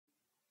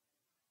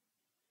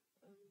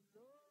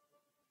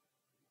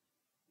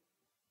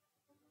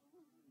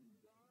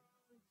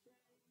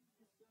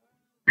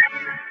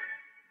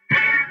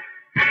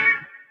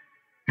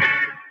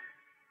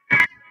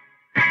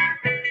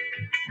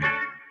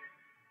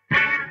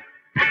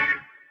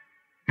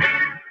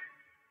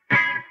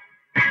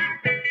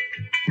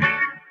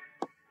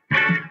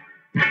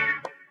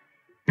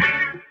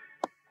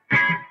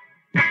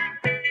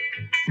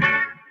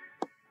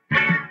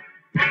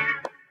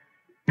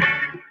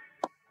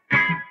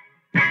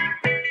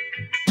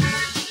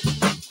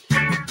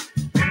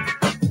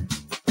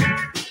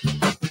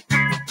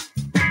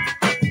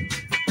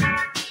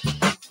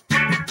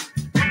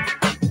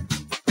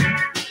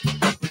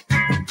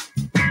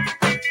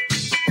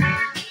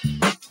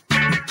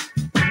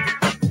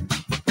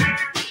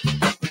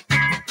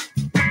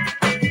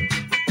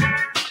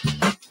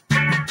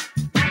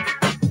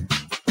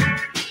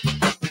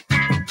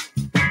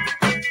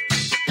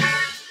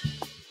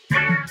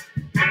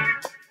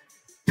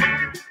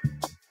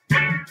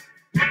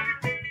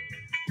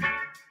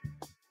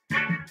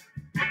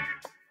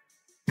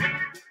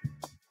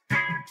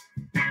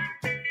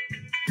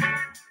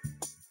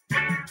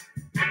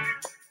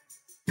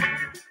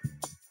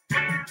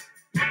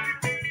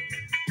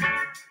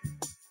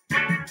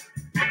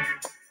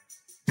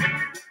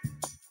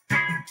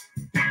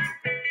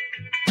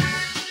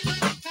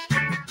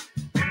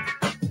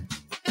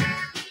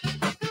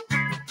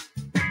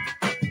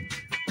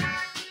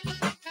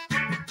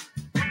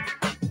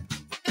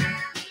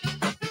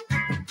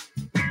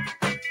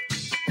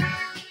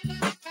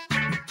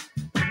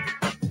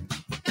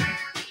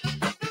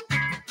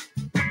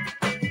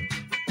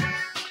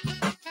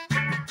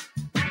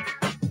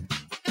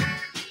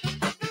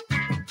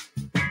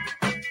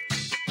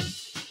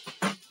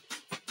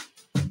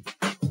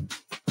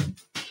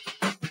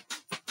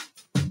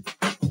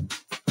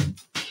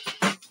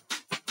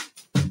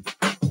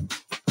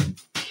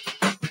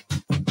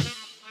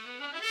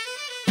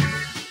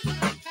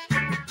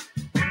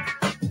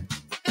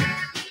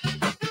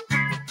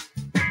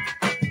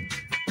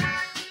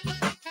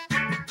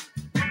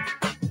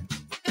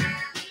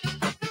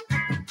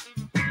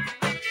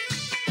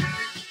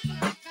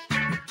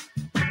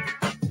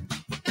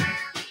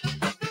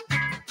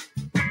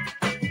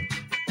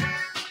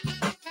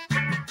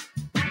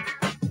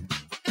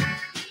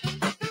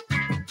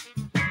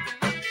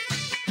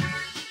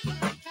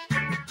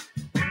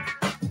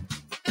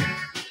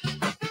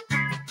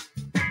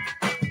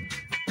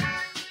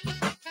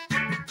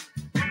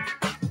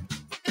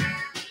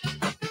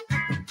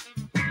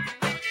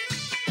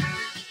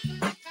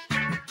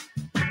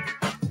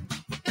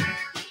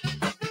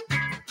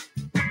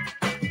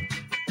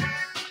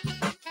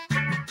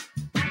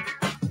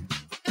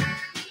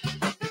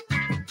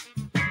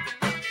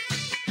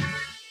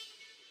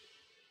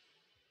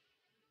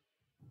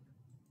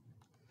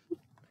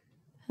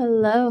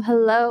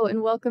Hello,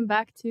 and welcome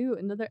back to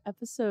another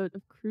episode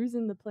of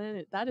Cruisin the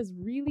Planet. That is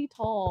really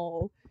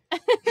tall.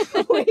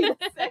 Wait a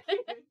second.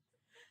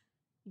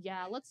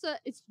 Yeah,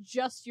 it's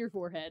just your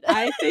forehead.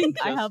 I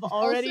think I have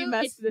already also,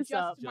 messed it's this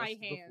just up. my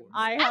hand.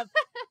 I have.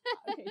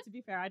 Okay, to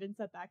be fair, I didn't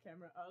set that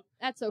camera up.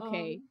 That's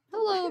okay.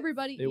 Hello,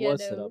 everybody. It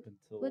was set up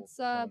until. Let's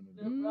The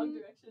wrong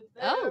direction.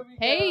 There Oh, we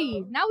hey!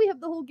 go. Now we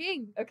have the whole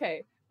gang.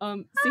 Okay.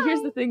 See,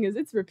 here's the thing: is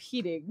it's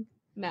repeating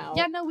now.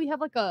 Yeah, no, we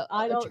have like a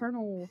I don't-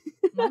 eternal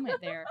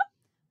moment there.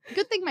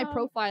 Good thing my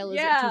profile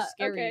isn't yeah, too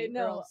scary, okay,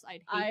 no, or else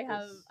I'd hate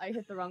this. I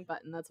hit the wrong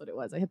button. That's what it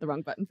was. I hit the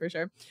wrong button for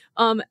sure.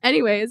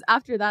 Anyways,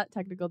 after that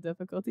technical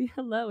difficulty,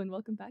 hello and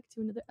welcome back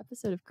to another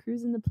episode of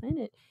Cruisin the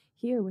Planet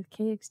here with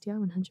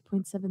KXTR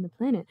 100.7 The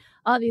Planet.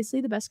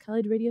 Obviously, the best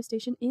college radio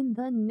station in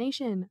the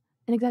nation.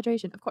 An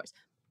exaggeration, of course.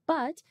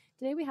 But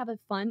today we have a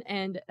fun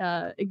and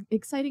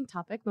exciting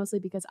topic, mostly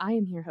because I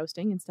am here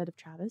hosting instead of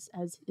Travis,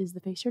 as is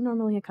the face you're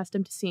normally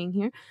accustomed to seeing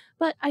here.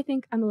 But I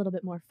think I'm a little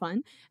bit more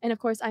fun. And of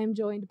course, I am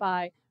joined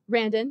by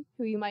Randon,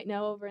 who you might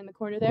know over in the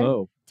corner there.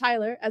 Hello.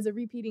 Tyler, as a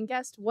repeating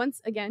guest. Once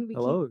again, we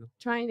Hello. keep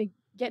trying to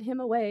get him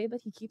away,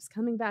 but he keeps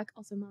coming back.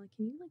 Also, Molly,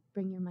 can you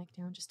bring your mic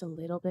down just a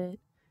little bit?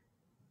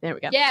 There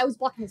we go. Yeah, I was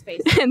blocking his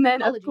face. And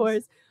then, Apologies. of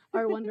course,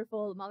 our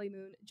wonderful Molly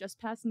Moon, just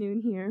past noon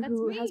here, That's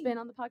who me. has been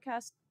on the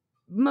podcast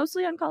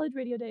mostly on college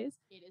radio days.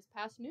 It is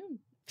past noon.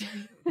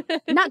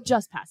 Not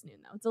just past noon,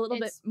 though. It's a little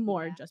bit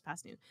more just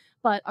past noon.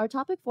 But our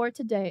topic for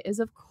today is,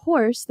 of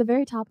course, the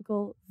very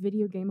topical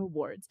Video Game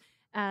Awards,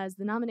 as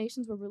the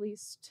nominations were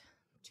released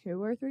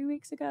 2 or 3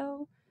 weeks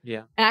ago.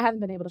 Yeah. And I haven't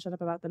been able to shut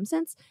up about them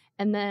since.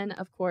 And then,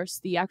 of course,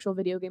 the actual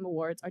Video Game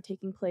Awards are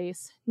taking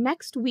place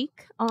next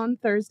week on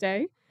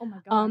Thursday. Oh my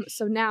gosh.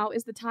 So now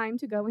is the time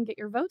to go and get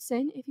your votes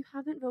in if you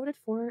haven't voted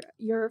for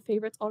your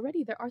favorites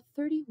already. There are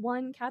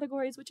 31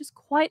 categories, which is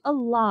quite a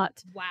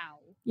lot. Wow.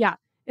 Yeah,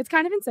 it's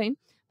kind of insane.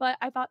 But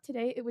I thought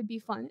today it would be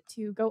fun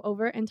to go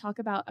over and talk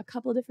about a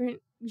couple different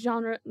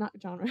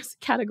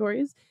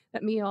categories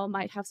that me all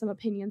might have some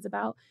opinions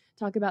about.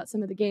 Talk about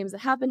some of the games that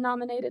have been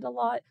nominated a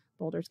lot.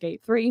 Baldur's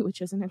Gate 3, which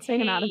is an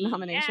insane amount of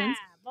nominations.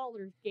 Yeah,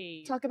 Baldur's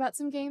Gate. Talk about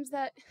some games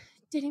that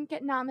didn't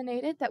get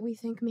nominated that we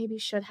think maybe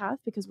should have,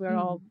 because we're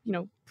all,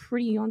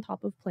 pretty on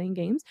top of playing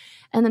games.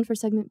 And then for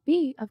segment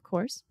B, of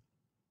course,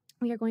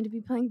 we are going to be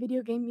playing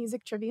video game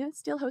music trivia,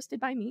 still hosted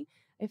by me.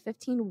 I have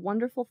 15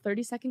 wonderful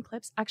 30-second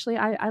clips. Actually,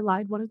 I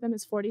lied. One of them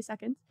is 40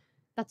 seconds.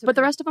 That's okay. But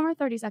the rest of them are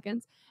 30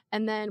 seconds.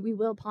 And then we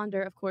will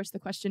ponder, of course, the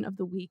question of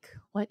the week.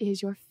 What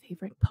is your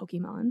favorite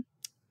Pokemon?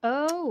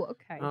 Oh,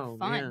 okay. Oh,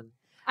 Fun. man.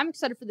 I'm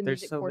excited for the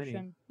There's music so portion.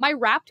 many. My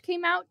Wrapped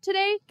came out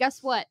today.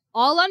 Guess what?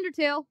 All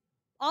Undertale.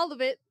 All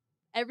of it.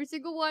 Every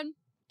single one.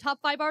 Top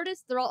 5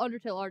 artists, they're all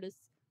Undertale artists.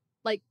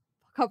 Like,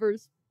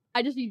 covers.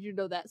 I just need you to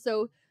know that.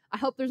 So, I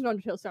hope there's an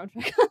Undertale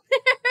soundtrack on there.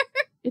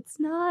 It's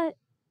not.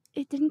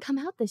 It didn't come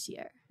out this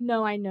year.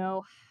 No, I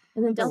know.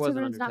 And then There was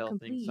an Deltarune's not Undertale thing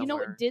complete. You know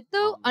what somewhere did,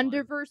 though? online.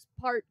 Underverse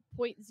Part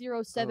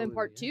 .07 Oh,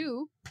 Part yeah.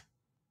 2.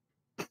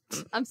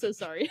 I'm so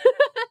sorry.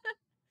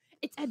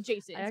 It's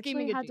adjacent. I It's actually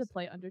gaming had to adjacent.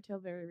 play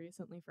Undertale very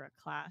recently for a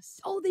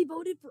class. Oh, they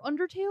voted for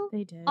Undertale?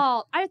 They did.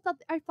 Oh, I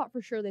thought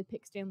for sure they'd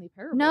pick Stanley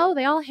Parable. No,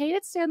 they all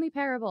hated Stanley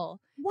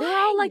Parable. Why? They're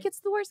all like, it's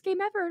the worst game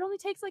ever. It only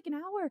takes like an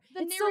hour.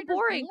 The It's so narrator's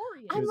boring.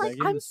 glorious. I'm Dude, like, that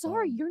game I'm is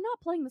sorry, fun. you're not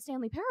playing the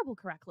Stanley Parable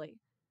correctly.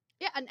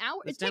 Yeah, an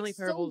hour. The It Stanley takes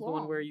so Parable is the long.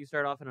 one where you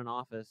start off in an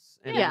office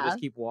and Yeah. you just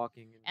keep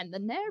walking. And the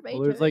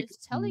narrator there's, like, is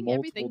telling multiple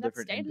everything that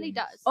different Stanley endings.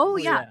 does. Oh,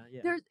 yeah.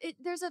 yeah.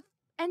 There's a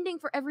ending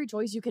for every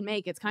choice you can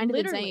make. It's kind of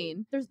Literally.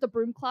 insane. There's the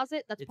broom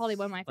closet. That's probably It's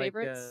one of my like,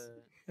 favorites.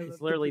 I love it's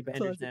the literally broom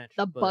Bandersnatch, closet.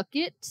 The but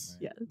bucket.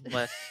 Yeah.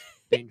 less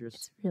dangerous.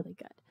 It's really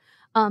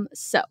good.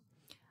 So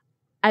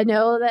I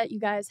know that you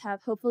guys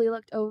have hopefully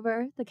looked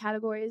over the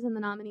categories and the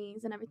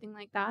nominees and everything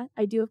like that.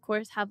 I do, of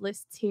course, have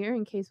lists here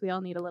in case we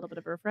all need a little bit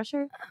of a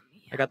refresher.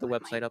 I got the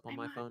website up on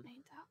my phone.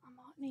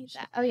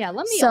 Oh yeah,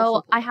 let me. So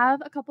also pull I that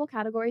have a couple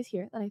categories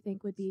here that I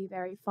think would be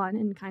very fun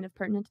and kind of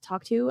pertinent to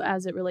talk to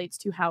as it relates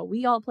to how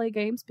we all play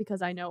games,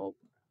 because I know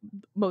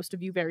most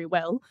of you very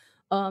well.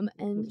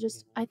 And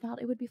just I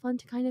thought it would be fun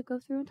to kind of go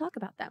through and talk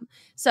about them.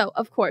 So,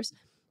 of course,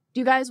 do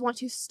you guys want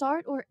to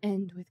start or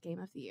end with Game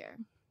of the Year?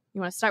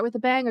 You want to start with a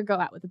bang or go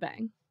out with a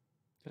bang?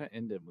 Gotta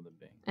end it with a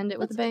bang. End it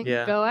with a Let's bang?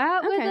 Yeah. Go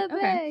out Okay, with a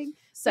okay. bang.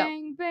 So,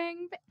 Bang,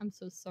 bang, bang. I'm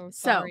so So-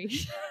 sorry.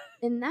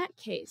 in that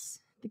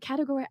case, the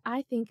category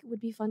I think would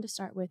be fun to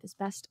start with is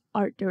Best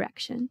Art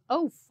Direction.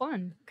 Oh,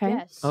 fun. Okay.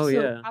 Yes. Oh,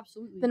 yeah.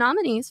 Absolutely. The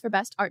nominees for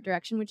Best Art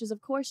Direction, which is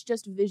of course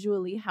just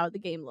visually how the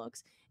game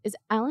looks, is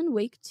Alan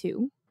Wake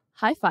 2,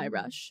 Hi-Fi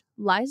Rush,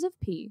 Lies of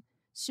P,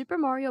 Super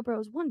Mario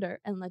Bros. Wonder,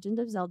 and Legend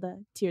of Zelda: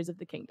 Tears of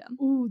the Kingdom.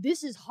 Ooh,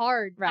 this is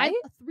hard. I Right?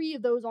 have 3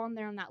 of those on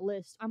there on that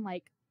list. I'm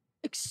like,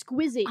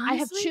 exquisite. I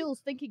have Honestly, chills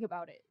thinking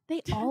about it.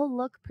 They all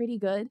look pretty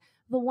good.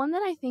 The one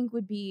that I think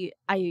would be,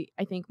 I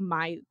think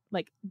my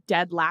like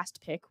dead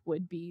last pick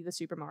would be the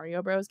Super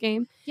Mario Bros.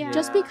 Game, Yeah.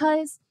 just Yeah.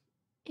 because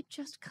it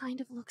just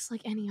kind of looks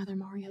like any other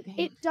Mario game.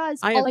 It does.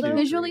 I like do Although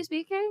visually agree.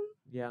 speaking.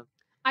 Yeah.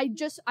 I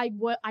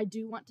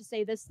do want to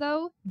say this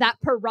though.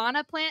 That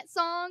Piranha Plant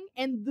song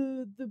and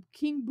the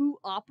King Boo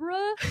opera,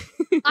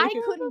 I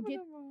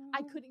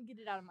couldn't get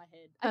it out of my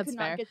head. I That's could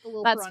fair. not get the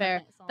little That's Piranha fair.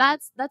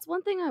 Plant song. That's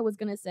one thing I was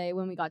gonna say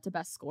when we got to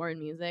best score in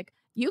music.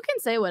 You can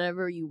say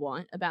whatever you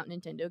want about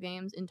Nintendo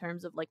games in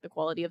terms of like the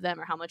quality of them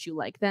or how much you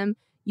like them.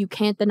 You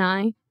can't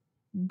deny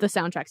the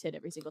soundtracks hit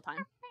every single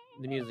time.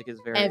 The music is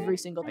very Every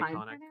single time.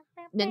 iconic.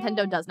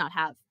 Nintendo does not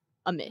have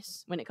a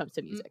miss when it comes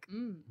to music.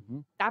 Mm-mm.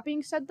 Mhm. That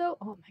being said, though,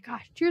 oh my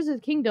gosh, Tears of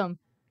the Kingdom.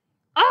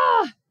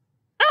 Ah!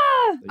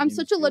 I'm game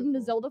such is a Legend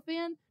of beautiful. Zelda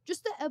fan.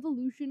 Just the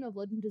evolution of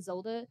Legend of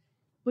Zelda,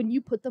 when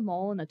you put them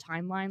all in a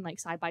timeline, like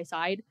side by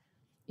side,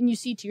 and you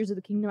see Tears of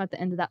the Kingdom at the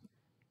end of that,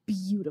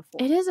 beautiful.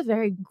 It is a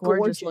very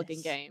gorgeous looking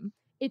Gorgeous. game.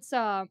 It's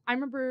I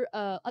remember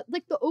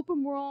like the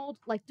open world,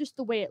 like just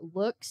the way it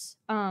looks.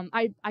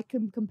 I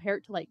can compare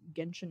it to like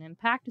Genshin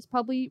Impact is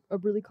probably a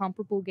really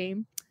comparable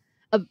game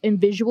of in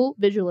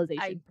visualization.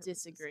 I purposes.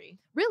 disagree.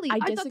 Really, I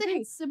thought they disagree.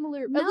 had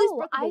similar. No, at least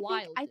Breath of the I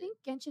Wild. think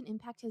Genshin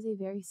Impact has a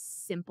very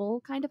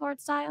simple kind of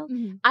art style.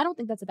 Mhm. I don't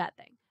think that's a bad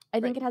thing.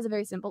 I think Right. it has a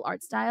very simple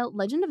art style.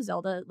 Legend of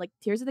Zelda, like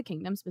Tears of the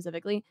Kingdom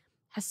specifically,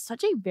 has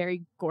such a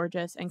very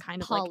gorgeous and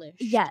kind of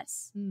Polished. like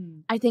yes.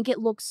 Mm. I think it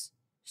looks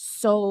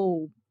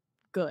so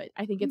good.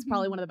 I think it's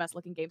probably Mhm. one of the best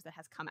looking games that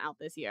has come out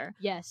this year.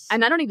 Yes,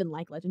 And I don't even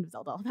like Legend of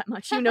Zelda all that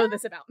much. You know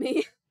this about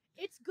me.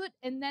 it's good.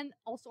 And then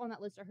also on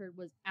that list I heard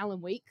was Alan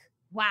Wake.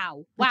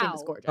 Wow, That game wow,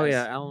 is gorgeous. Oh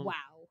yeah, Alan. wow.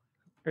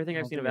 Everything I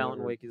I've don't seen of think I've Alan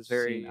ever Wake is seen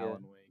very.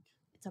 Alan Wake.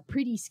 It's a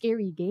pretty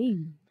scary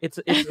game. It's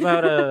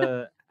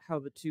about how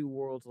the two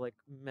worlds like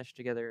mesh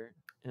together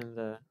and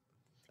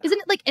Isn't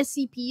it like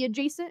SCP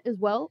adjacent as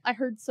well? I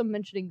heard some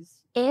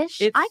mentionings. Ish.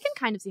 It's- I can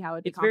kind of see how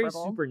it'd be it's very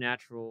comparable.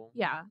 supernatural.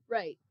 Yeah.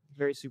 Right.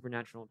 Very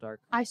supernatural,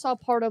 dark. I saw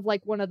part of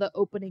like one of the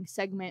opening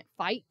segment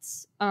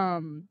fights.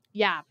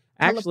 Yeah.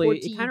 Actually,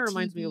 it teleporty kind of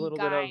reminds me a TV little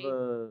guy. bit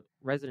of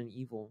Resident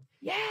Evil.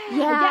 Yeah.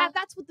 Yeah.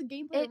 That's what the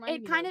gameplay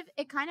reminded me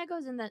It kind of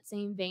goes in that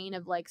same vein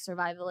of like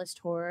survivalist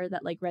horror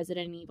that like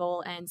Resident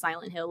Evil and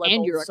Silent Hill are And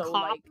both you're a so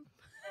cop. like,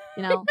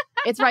 you know,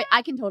 it's right.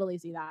 I can totally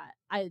see that.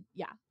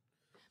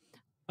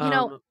 You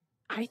know,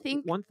 I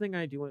think. one thing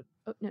I do want.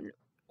 Oh, no.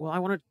 Well, I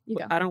want You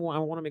to. go. I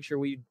want to make sure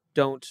we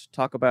don't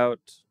talk about,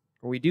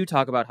 or we do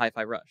talk about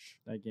Hi-Fi Rush,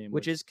 That game,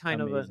 which looks is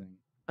kind of amazing.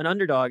 an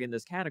underdog in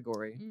this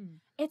category.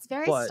 It's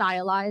very But-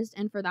 stylized,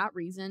 and for that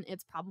reason,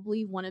 it's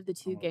probably one of the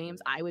two Okay.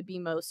 games I would be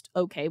most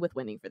okay with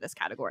winning for this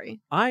category.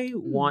 I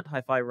want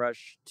Hi-Fi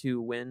Rush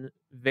to win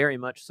very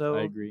much so.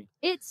 I agree.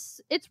 It's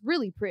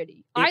really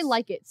pretty. I It's-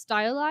 like it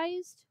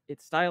stylized.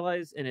 It's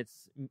stylized and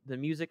it's the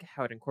music,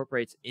 how it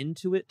incorporates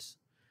into it.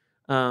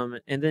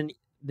 And then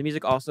the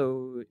music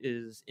also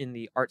is in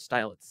the art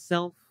style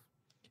itself.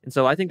 And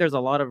so I think there's a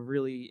lot of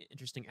really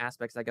interesting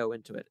aspects that go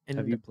into it. And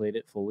Have you played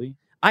it fully?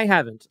 I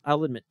haven't.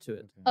 I'll admit to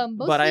it. Okay.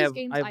 Most But of I these have-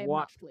 games I've I have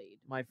watched- not played.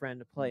 My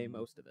friend play Mm.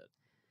 most of it.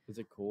 Is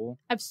it cool?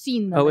 I've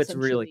seen them. Oh, it's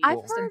really essentially,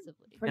 cool. I've heard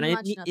extensively. pretty and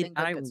much nothing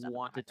but I good stuff about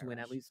want it to Hi-Fi win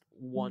at Rush. least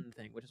one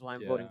thing, which is why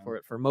I'm voting Yeah. for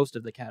it for most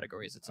of the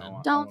categories it's I in.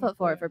 want- Don't wanna vote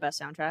for play it for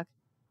best soundtrack.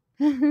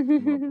 play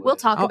We'll it.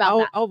 talk about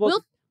that. I'll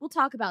vote We'll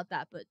talk about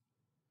that, but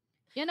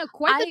Yeah, no,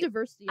 quite I- the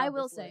diversity. I on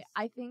will this say, list.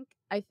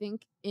 I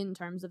think in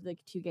terms of the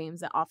two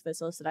games that off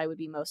this list that I would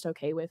be most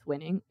okay with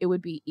winning, it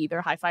would be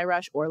either Hi-Fi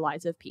Rush or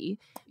Lies of P,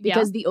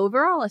 because the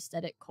overall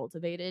aesthetic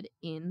cultivated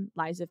in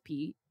Lies of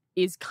P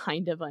is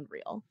kind of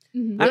unreal.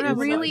 Mhm. I don't It have a lot of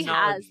really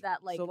knowledge. has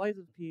that like So Lies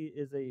of P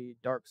is a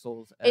Dark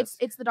Souls.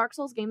 it's the Dark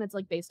Souls game that's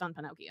like based on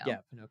Pinocchio. Yeah,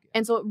 Pinocchio.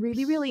 And so it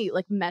really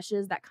like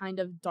meshes that kind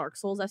of Dark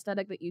Souls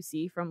aesthetic that you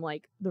see from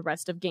like the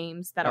rest of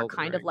games that are Elden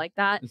kind of Ring. like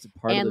that Is it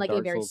part and of the like a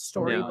Dark very Souls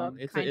storybook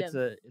it's kind it's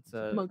of it's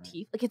a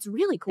motif. Like it's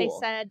really They cool.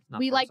 said Not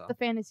we from like South. the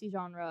fantasy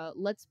genre.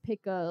 Let's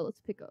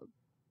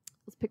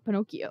pick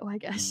Pinocchio, I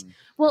guess. Mm.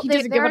 Well, He they,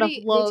 doesn't they give enough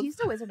already love. they teased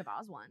a Wizard of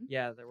Oz one.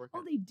 yeah. They're working.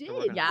 Oh, they they're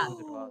working did. on Yeah.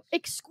 Wizard of Oz.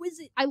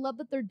 Exquisite. I love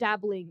that they're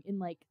dabbling in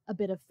like a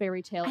bit of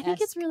fairy tale. I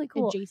think it's really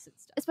cool. adjacent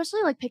stuff.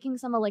 Especially like picking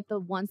some of like the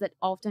ones that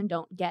often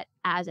don't get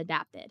as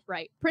adapted.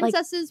 Right,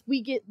 princesses.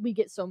 We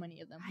get so many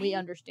of them. We Right?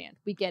 understand.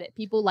 We get it.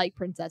 People like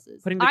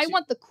princesses. Putting the I two-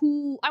 want the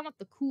cool.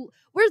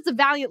 Where's the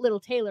valiant little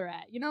tailor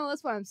at? You know,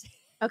 that's what I'm saying.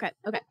 Okay.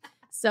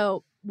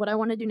 So what I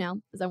want to do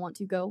now is I want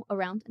to go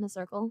around in a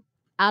circle.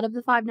 Out of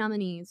the 5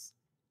 nominees,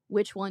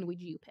 which one would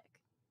you pick?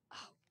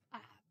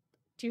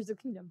 Tears of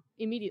the Kingdom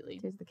immediately.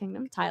 Here's the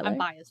Kingdom. Tyler. I'm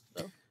biased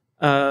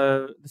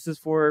though. This is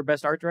for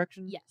best art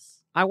direction.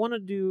 Yes. I want to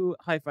do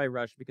Hi-Fi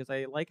Rush because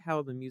I like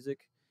how the music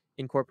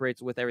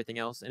incorporates with everything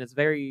else, and it's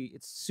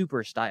super I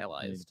need to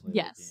stylized. play that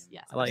Yes. game.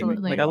 Yes. I like-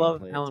 Absolutely. like, I love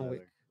Play it, Alan Tyler.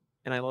 Wake.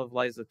 And I love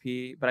Lies of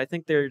P, but I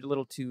think they're a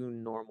little too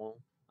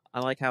normal. I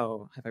like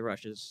how Hi-Fi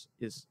Rush is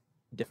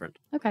different.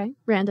 Okay.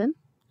 Brandon.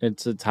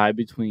 It's a tie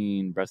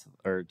between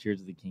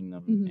Tears of the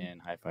Kingdom Mhm.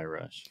 and Hi-Fi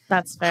Rush.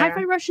 That's fair.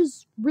 Hi-Fi Rush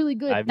is really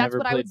good. I've That's never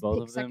what I played would both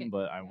pick of them, second.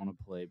 but I want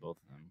to play both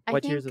of them. I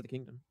What think- Tears of the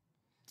Kingdom?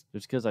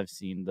 Just because I've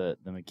seen the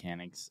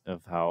mechanics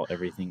of how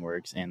everything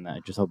works and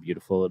just how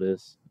beautiful it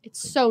is.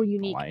 It's like, so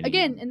unique. lighting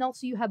Again, and- and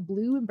also you have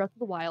blue in Breath of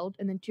the Wild,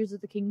 and then Tears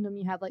of the Kingdom,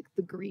 you have like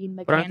the green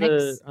But aren't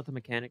mechanics. the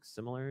mechanics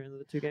similar in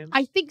the two games?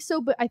 I think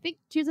so, but I think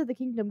Tears of the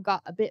Kingdom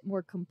got a bit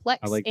more complex.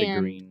 I like the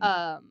and, green.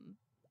 I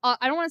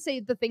don't want to say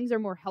the things are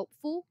more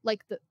helpful.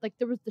 Like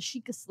there was the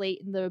Sheikah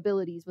Slate and the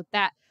abilities with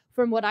that.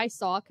 From what I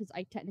saw, because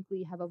I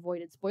technically have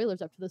avoided spoilers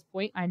up to this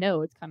point, I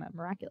know it's kind of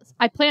miraculous.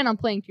 I plan on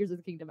playing Tears of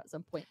the Kingdom at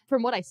some point.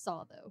 From what I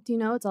saw, though, Do you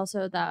know it's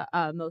also the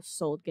most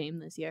sold game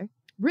this year?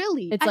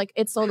 really, It's like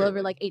it's sold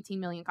over like 18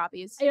 million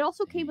copies. It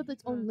also came with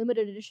its own Mm.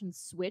 limited edition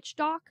Switch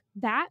dock.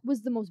 That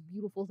was the most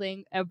beautiful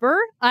thing ever.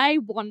 I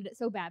wanted it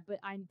so bad, but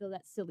I know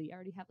that's silly. I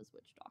already have a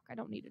Switch dock. I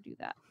don't need to do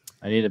that.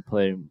 I need to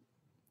play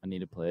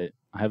it.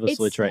 I have a It's-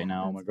 Switch right yeah,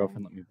 now. that's My fair.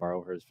 girlfriend let me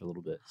borrow hers for a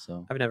little bit,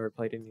 so I've never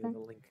played any of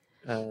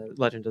the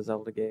Legend of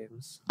Zelda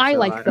games. I so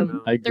like don't them.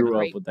 know. I They're grew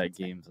great. up with that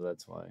game, so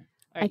that's why.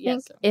 I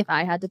think so- if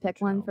I had to pick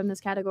one Child. from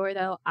this category,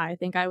 though, I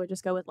think I would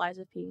just go with Lies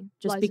of P,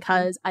 just Lies of P.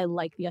 because I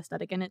like the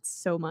aesthetic in it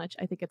so much.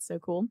 I think it's so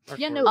cool.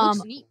 yeah, Hardcore. no, it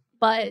looks Um, neat.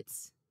 But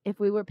if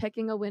we were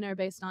picking a winner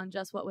based on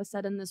just what was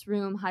said in this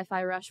room,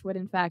 Hi-Fi Rush would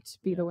in fact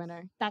be the Yes.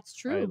 winner. That's I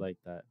true. like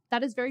that.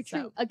 That is very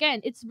true. So- Again,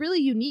 it's really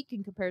unique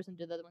in comparison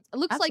to the other ones. It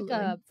looks like,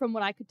 Absolutely. from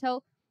what I could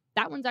tell,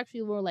 that one's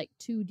actually more like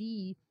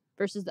 2D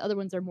versus the other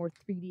ones are more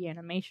 3D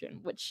animation,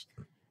 which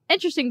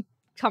interesting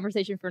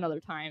conversation for another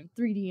time.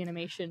 3D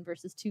animation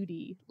versus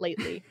 2D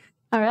lately.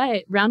 All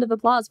right, round of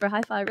applause for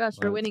Hi-Fi Rush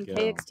for Let's winning go.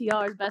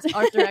 KXTR's Best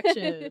Art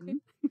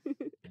Direction. I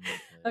need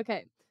to-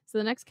 Okay, so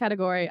the next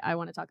category I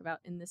want to talk about,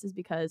 and this is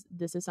because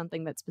this is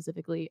something that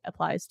specifically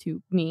applies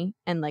to me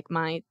and like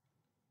my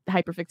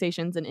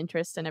hyperfixations and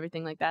interests and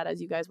everything like that,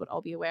 as you guys would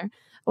all be aware.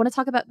 I want to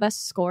talk about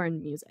best score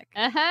in music.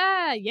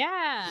 Aha,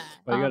 yeah.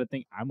 But you Um, got to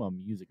think, I'm a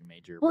music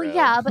major. Well, bro.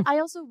 yeah, but I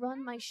also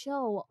run my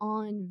show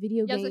on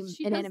video Yeah, so game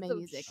she and has anime the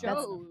music. show.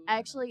 That's Oh.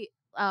 actually,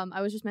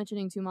 I was just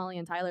mentioning to Molly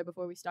and Tyler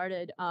before we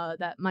started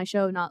that my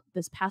show, not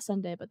this past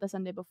Sunday, but the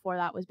Sunday before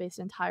that, was based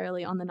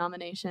entirely on the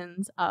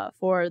nominations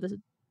for the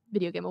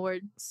Video Game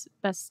Awards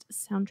Best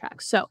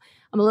Soundtrack. So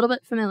I'm a little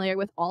bit familiar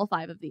with all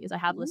 5 of these. I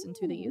have listened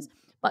to these,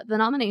 but the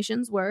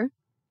nominations were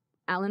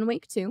Alan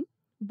Wake 2,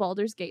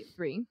 Baldur's Gate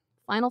 3,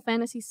 Final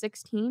Fantasy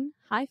 16,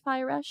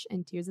 Hi-Fi Rush,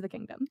 and Tears of the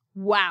Kingdom.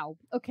 Wow.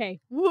 Okay.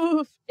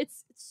 Woof.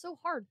 It's so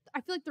hard.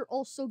 I feel like they're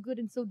all so good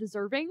and so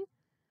deserving.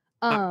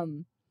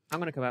 I'm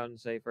gonna come out and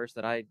say first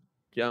that I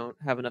don't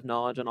have enough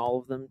knowledge on all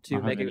of them to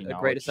don't have make any a great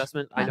knowledge.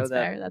 assessment. I know That's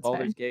that fair, that's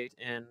Baldur's fair. Gate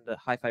and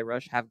Hi-Fi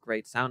Rush have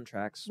great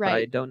soundtracks, but I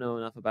Right. don't know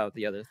enough about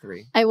the other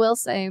three. I will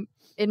say,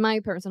 in my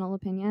personal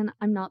opinion,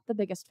 I'm not the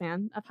biggest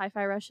fan of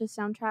Hi-Fi Rush's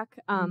soundtrack.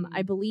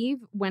 I believe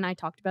when I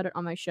talked about it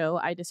on my show,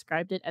 I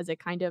described it as a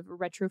kind of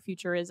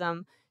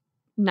retrofuturism,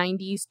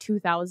 90s,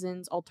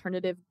 2000s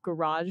alternative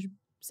garage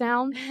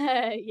sound.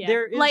 Yeah.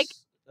 There is Like-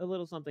 a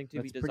little something to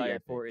be That's pretty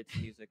desired for its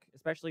music,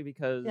 especially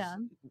because Yeah.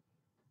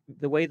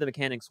 the way the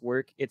mechanics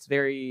work, it's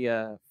very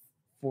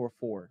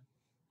 4/4.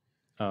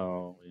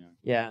 Oh yeah.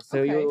 Yeah, so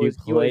Okay. you Do you always,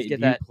 you always get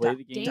do you that play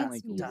the game dance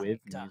like music. with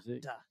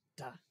music?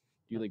 Do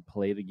you like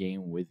play the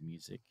game with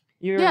music?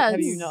 Have you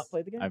Yes. not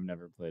played the game? I've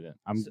never played it.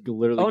 I'm So-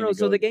 literally. Oh gonna no!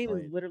 So go the and game play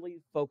is it.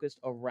 literally focused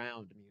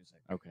around music.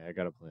 Okay, I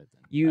gotta play it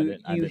then. You- I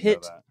didn't you know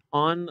hit that.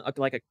 On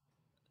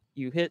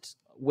you hit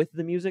with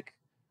the music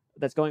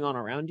that's going on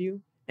around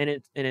you, and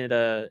it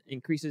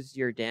increases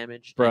your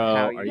damage. Bro, and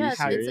how are Yeah, you it's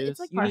serious?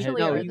 like You need-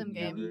 partially a no, rhythm you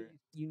game. need-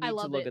 You need I to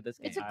love look it. at this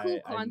game. It's a cool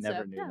I never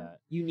concept. knew Yeah. that.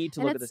 You need to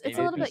And look at this game. it's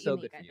a little It'd be bit so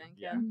unique, good I for you. think.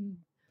 Yeah. Mhm.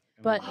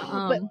 It But, won't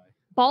um, lie.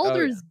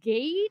 Baldur's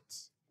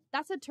Gate.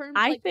 That's a term.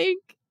 I like,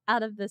 think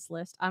out of this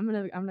list, I'm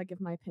gonna give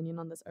my opinion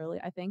on this early.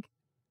 I think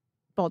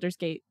Baldur's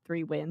Gate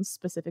 3 wins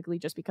specifically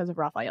just because of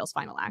Raphael's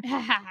final act.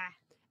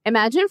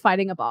 Imagine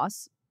fighting a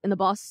boss and the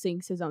boss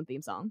sings his own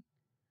theme song.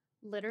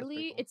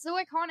 literally, cool. it's so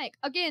iconic.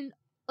 Again,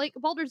 like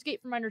Baldur's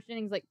Gate, from my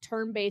understanding, is like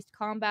turn-based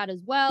combat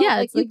as well. Yeah,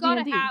 like it's you've like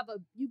gotta D&D.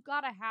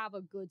 have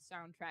a good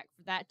soundtrack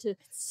for that to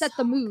set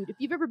the mood. If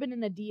you've ever been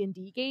in a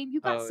D&D game,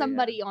 you've got Oh, yeah.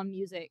 somebody on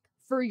music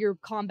for your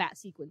combat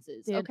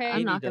sequences. Dude, okay, I'm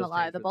D&D not gonna does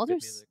lie. change The with good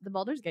Baldur's music. the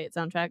Baldur's Gate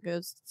soundtrack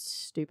goes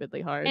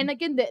stupidly hard. And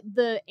again,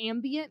 the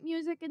ambient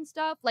music and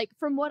stuff, like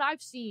from what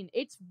I've seen,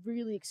 it's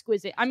really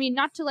exquisite. I mean,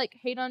 not to like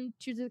hate on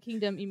Tears of the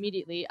Kingdom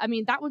immediately. I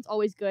mean, that one's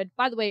always good.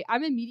 By the way, I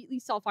immediately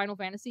saw Final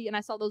Fantasy and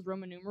I saw those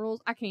Roman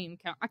numerals. I can't even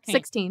count. I can't.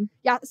 16.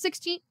 Yeah,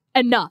 16.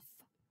 Enough.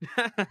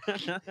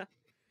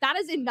 That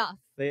is enough.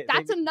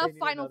 That's enough need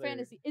Final another-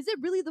 Fantasy. Is it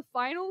really the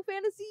Final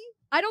Fantasy?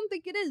 I don't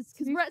think it is To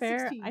because be we're at fair,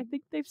 16. I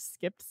think they've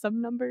skipped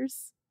some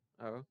numbers.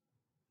 Oh.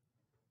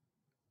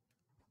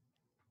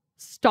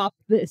 Stop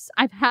this.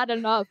 I've had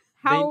enough.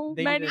 How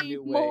they need a many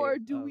new way more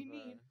do of, we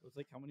need? It's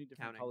like how many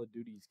different counting. Call of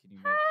Duties can you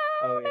make?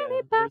 Oh yeah.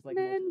 many There's like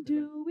Batman multiple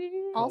different-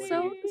 we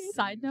Also, Duties.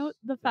 side note,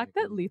 the Very fact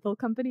that cool. Lethal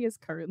Company is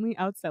currently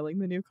outselling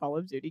the new Call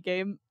of Duty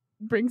game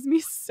brings me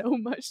so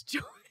much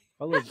joy.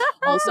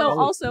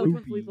 Also, Which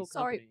one's Lethal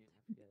Sorry. Company?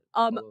 I forget.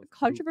 Call of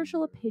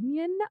Controversial Duty, bro.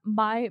 opinion,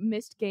 my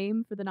missed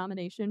game for the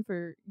nomination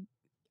for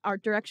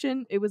art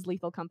direction, it was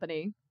Lethal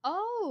Company.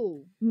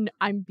 Oh.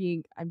 I'm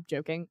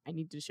joking. I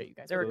need to show you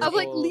guys. There what are it I a was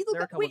like, couple- Lethal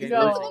there are a Co- wait, couple is games that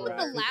No. the that one with are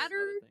the graphics,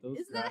 ladder? Those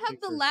Isn't that have graphics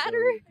the are so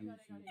ladder? goofy,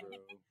 bro.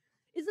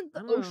 Isn't the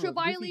I don't know, OSHA goofy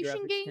violation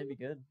graphics game? Can be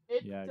good.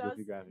 It Yeah, does,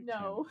 goofy graphics.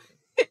 no.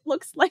 It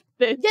looks like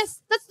this.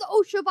 Yes, that's the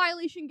OSHA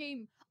violation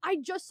game. I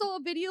just saw a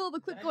video of a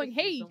clip That going, is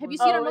just "Hey, have you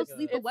someone seen our with most a-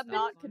 lethal it's weapon?"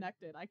 not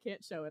connected. I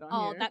can't show it on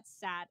Oh, here. that's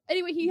sad.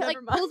 Anyway, he Never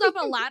like pulls up a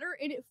mind. ladder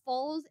and it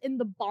falls in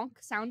the bonk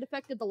sound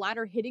effect of the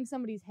ladder hitting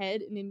somebody's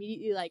head and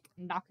immediately like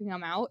knocking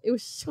them out. It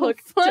was so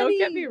Look, funny. don't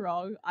get me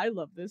wrong. I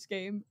love this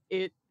game.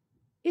 It's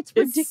It's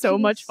ridiculous. so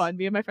much fun.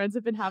 Me and my friends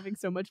have been having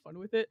so much fun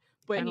with it.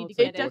 But I need to it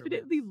get it.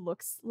 definitely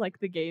looks like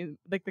the game,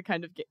 like the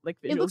kind of like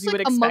It visuals looks you would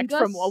like Among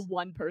expect from a Us.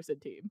 one-person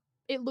team.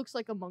 It looks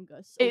like Among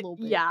Us a little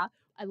bit. Yeah,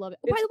 I love it.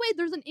 Oh, by It's- the way,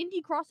 there's an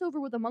indie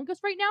crossover with Among Us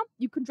right now.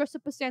 You can dress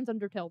up as Sans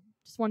Undertale.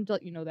 Just wanted to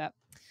let you know that.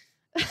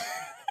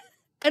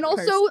 And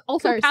also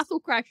Cursed. Castle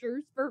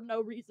Crashers for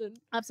no reason.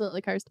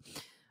 absolutely cursed.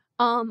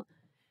 I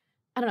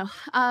don't know.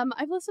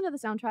 I've listened to the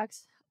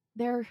soundtracks.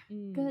 They're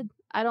good.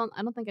 I don't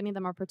think any of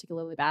them are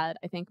particularly bad.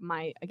 I think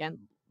my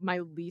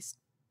least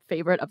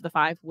favorite of the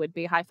 5 would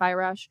be Hi-Fi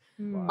Rush.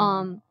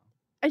 Mm.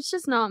 It's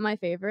just not my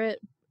favorite.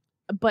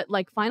 But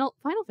like Final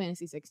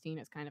Fantasy 16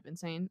 is kind of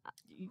insane.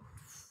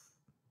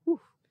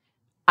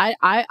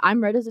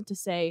 I'm reticent to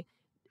say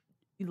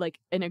like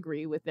and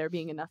agree with there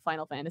being enough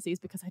Final Fantasies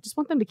because I just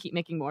want them to keep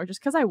making more just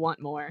because I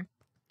want more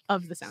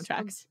of the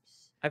soundtracks.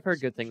 I've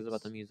heard good things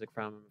about the music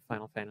from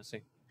Final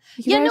Fantasy.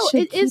 You Yeah, guys no,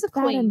 should it is keep that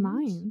acclaimed. in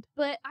mind.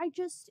 But I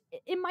just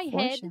in my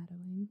head,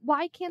 Foreshadowing.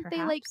 why can't they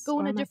like Perhaps, go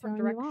in or a am I different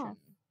throwing you direction? off?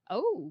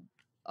 Oh.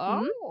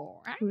 Hmm?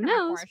 Oh, I'm Who not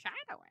knows?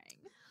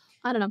 foreshadowing.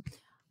 I don't know.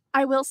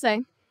 I will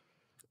say,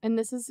 and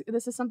this is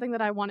something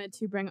that I wanted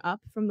to bring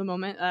up from the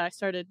moment I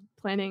started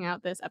planning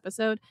out this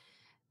episode.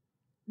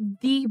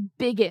 The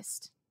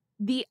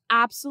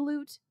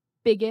absolute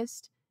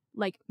biggest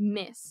like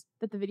miss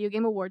that the Video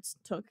Game Awards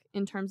took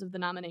in terms of the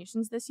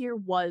nominations this year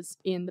was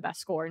in the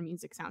best score in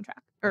music soundtrack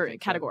or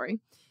think so. category. Do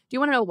you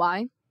want to know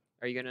why?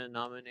 Are you gonna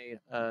nominate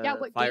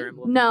what Fire game?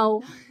 Emblem?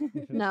 No,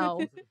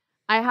 no.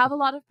 I have a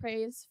lot of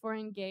praise for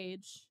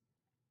Engage.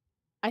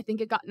 I think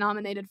it got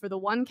nominated for the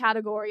one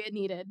category it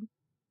needed,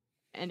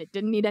 and it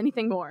didn't need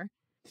anything more.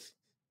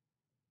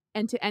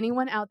 And to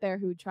anyone out there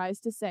who tries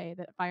to say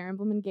that Fire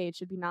Emblem Engage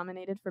should be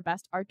nominated for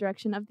Best Art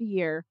Direction of the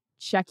Year,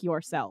 check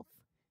yourself.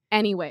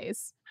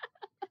 Anyways.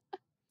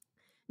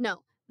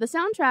 No, the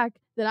soundtrack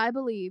that I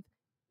believe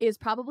is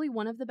probably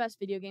one of the best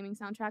video gaming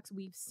soundtracks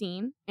we've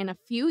seen in a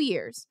few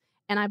years,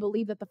 and I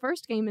believe that the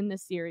first game in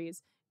this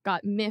series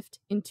got miffed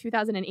in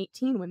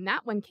 2018 when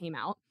that one came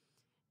out,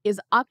 is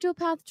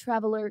Octopath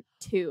Traveler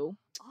 2.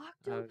 Oh,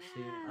 see, I haven't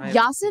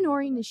seen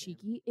Yasunori that game.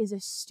 Nishiki is a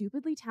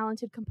stupidly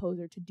talented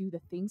composer to do the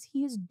things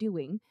he is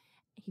doing.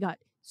 He got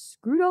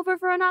screwed over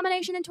for a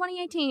nomination in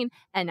 2018,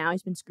 and now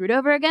he's been screwed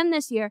over again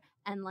this year.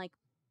 And like,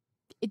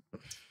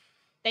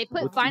 They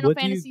put What- Final what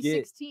do you Fantasy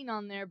get- 16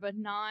 on there, but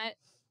not.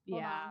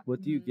 Hold yeah. on.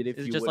 What do you get if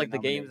It's you just win like a the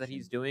games that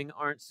he's nomination? doing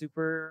aren't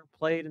super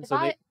played, and If so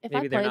I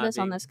maybe they're play not this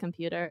on being- this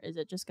computer, is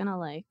it just gonna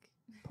like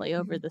play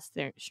over the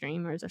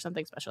stream, or is there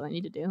something special I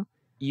need to do?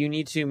 You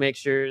need to make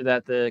sure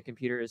that the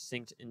computer is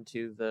synced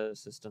into the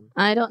system.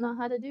 I don't know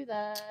how to do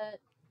that.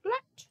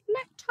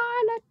 Let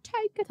Tyler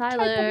take a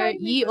Tyler,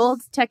 ye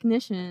old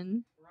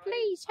technician.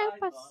 Please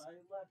help us.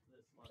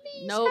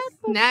 Please Nope. help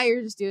us. Now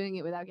you're just doing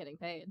it without getting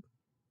paid.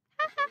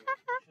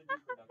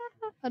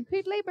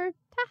 Unpaid labor.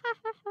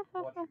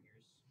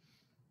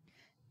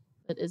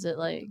 But is it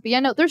like? But yeah,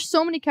 no, there's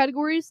so many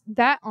categories.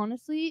 That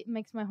honestly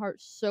makes my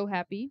heart so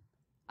happy.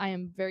 I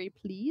am very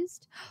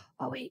pleased.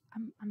 Oh wait,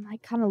 I'm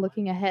like kind of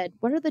looking ahead.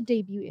 What are the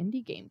debut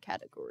indie game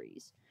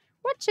categories?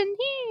 What's in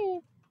here?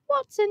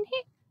 What's in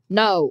here?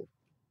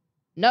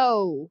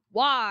 No.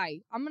 Why?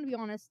 I'm gonna be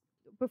honest.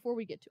 Before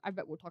we get to, I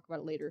bet we'll talk about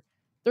it later.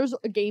 There's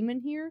a game in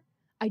here.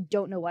 I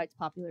don't know why it's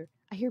popular.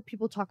 I hear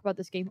people talk about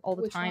this game all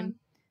the Which time. one?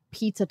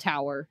 Pizza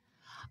Tower.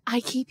 I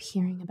keep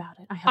hearing about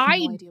it. I have no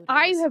idea what it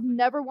I is. have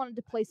never wanted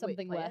to play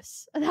something play it.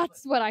 less.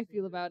 That's what I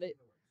feel about it.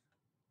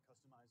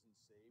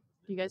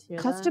 Do you guys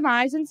hear that?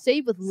 Customize and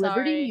save with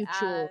Liberty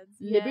Sorry, Mutual. ads.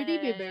 Liberty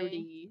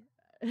Yay.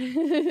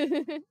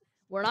 Liberty.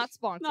 We're not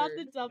sponsored. Not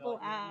the double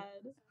ad.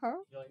 Huh?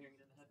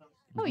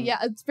 Oh yeah,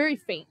 it's very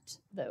faint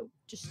though.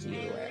 Just so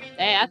you're aware.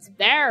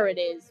 There it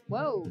is.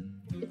 Whoa.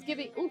 It's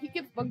giving. Oh, he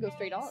gives Bungo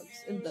Stray Dogs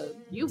in the.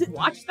 You've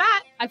watched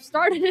that? I've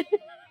started it.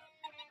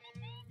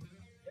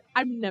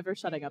 I'm never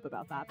shutting up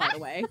about that, by the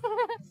way.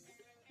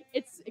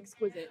 It's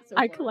exquisite. So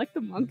I far. collect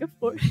the manga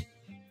for it.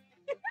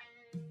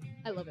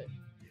 I love it.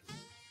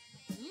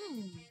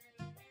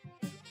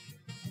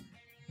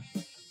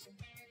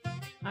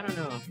 I don't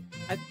know.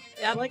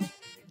 I like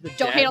the.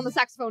 Don't hate jazz- on the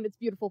saxophone. It's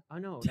beautiful. Oh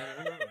no.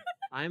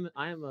 I'm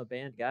a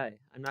band guy.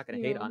 I'm not gonna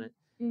hate on it.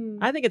 Mm.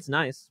 I think it's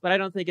nice, but I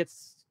don't think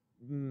it's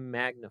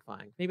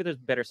magnifying. Maybe there's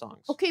better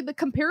songs. Okay, but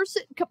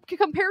comparison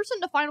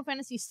to Final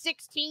Fantasy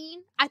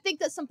 16, I think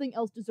that something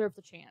else deserves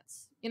a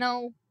chance. You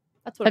know,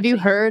 that's what. Have I'm you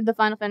saying. heard the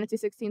Final Fantasy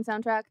 16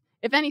 soundtrack?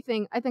 If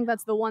anything, I think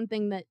that's the one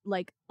thing that,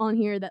 like, on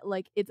here that,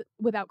 like, it's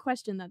without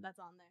question that's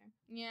on there.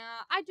 Yeah,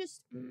 I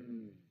just. Is this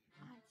a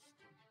Final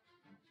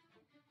Fantasy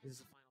or is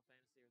this more?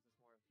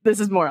 This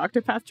is more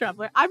Octopath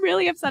Traveler. I'm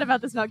really upset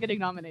about this not getting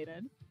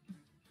nominated.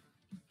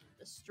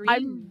 The streams.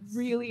 I'm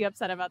really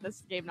upset about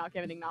this game not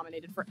getting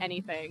nominated for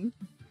anything.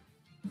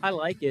 I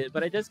like it,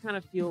 but I just kind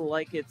of feel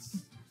like it's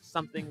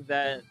something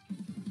that's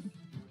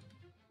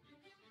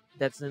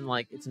in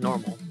like it's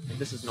normal. Like,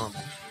 this is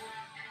normal.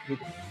 Yeah,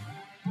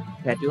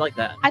 I do like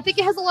that. I think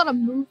it has a lot of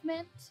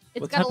movement.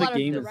 It's What got a type of lot of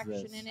game is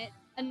direction this? in it,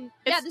 and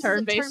It's yeah, this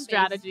turn-based is a turn-based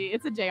strategy.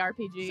 It's a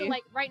JRPG. So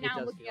like right It now, I'm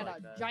does looking feel at like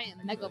a that.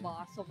 giant mega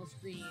boss on the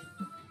screen.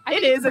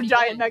 It is a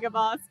giant mega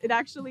boss. It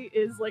actually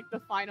is like the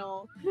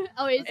final.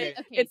 Oh, is Okay. it?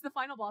 Okay. It's the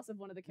final boss of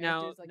one of the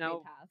characters, like now-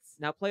 main paths.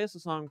 Now play us a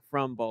song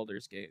from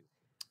Baldur's Gate.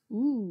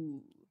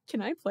 Ooh,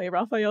 can I play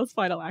Raphael's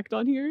final act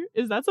on here?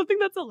 Is that something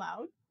that's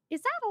allowed?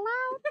 Is that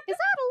allowed? Is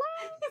that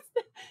allowed?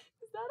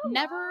 Is that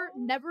allowed?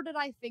 Never did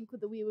I think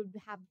that we would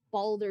have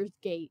Baldur's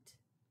Gate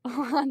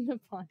on the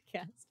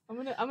podcast. I'm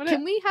gonna.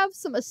 Can we have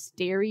some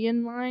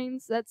Asterion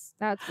lines? That's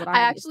what I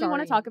actually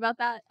want to talk about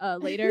that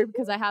later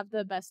because I have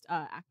the best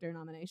actor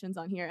nominations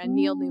on here, and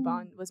Neil Ooh.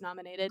 Newbon was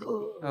nominated.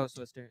 Oh,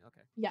 so it's okay.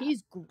 Yeah,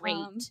 He's great.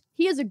 Um,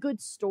 He has a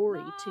good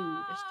story too.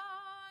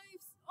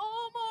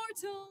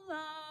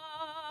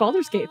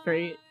 Baldur's Gate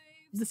 3.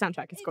 The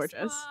soundtrack is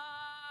gorgeous.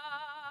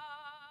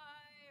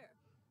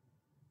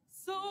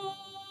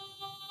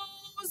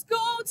 Souls go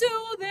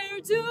to their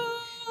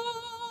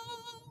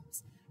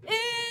dooms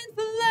in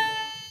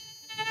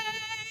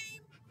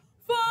flame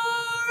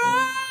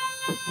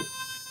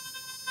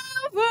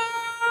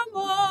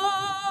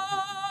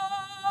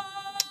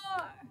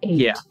forevermore.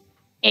 Yeah.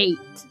 8.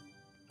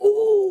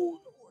 Ooh.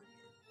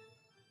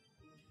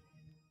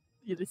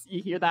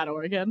 You hear that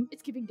organ?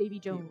 It's giving Davy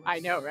Jones. I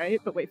know, right?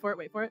 But wait for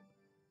it.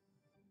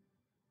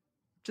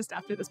 Just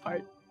after this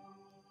part.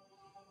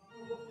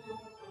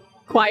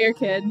 Choir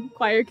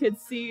kid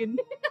scene.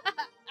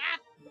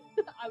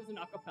 I was an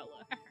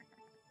acapella.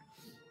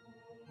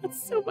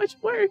 That's so much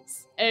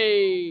worse.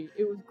 Hey,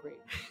 it was great.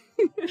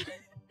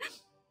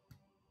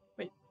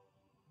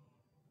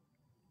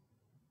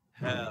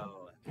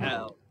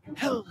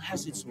 Hell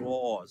has its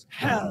laws.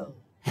 Hell.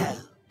 Jack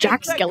Get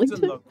back to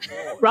Skellington? the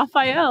cause.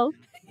 Raphael.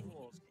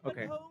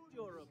 Okay. Hold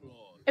your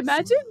applause.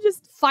 Imagine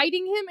just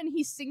Fighting him and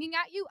he's singing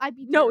at you. I'd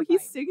be no. He's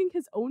terrified. singing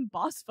his own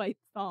boss fight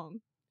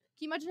song. Can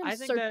you imagine him I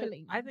think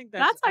circling? I think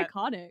That's I,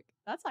 iconic.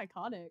 That's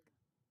iconic.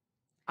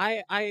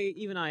 I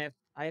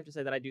I have to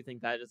say that I do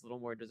think that is a little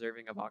more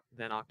deserving of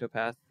than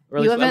Octopath. Or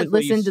You at haven't least what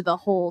listened to s- the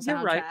whole You're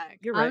soundtrack. right.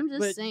 You're right. I'm just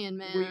but saying,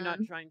 man. Were you not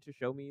trying to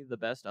show me the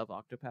best of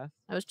Octopath?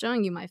 I was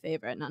showing you my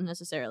favorite, not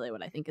necessarily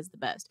what I think is the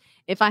best.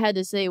 If I had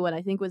to say what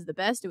I think was the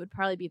best, it would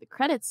probably be the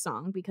credits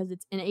song because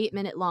it's an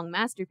 8-minute long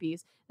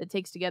masterpiece that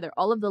takes together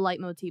all of the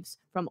leitmotifs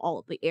from all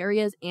of the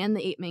areas and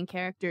the 8 main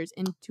characters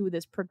into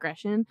this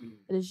progression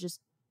that is just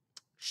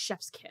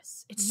chef's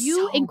kiss. It's You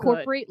so good.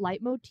 incorporate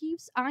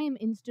leitmotifs. I am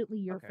instantly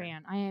your Okay.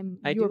 fan. I am.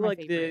 I You're do my like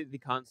favorite. the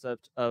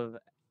concept of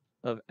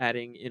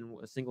adding in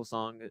a single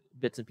song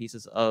bits and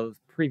pieces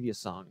of previous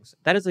songs.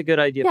 That is a good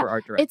idea Yeah, for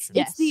art direction.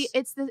 It's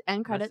the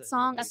end credits it,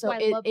 song. That's so why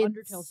I love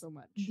it's Undertale so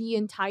much. the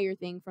entire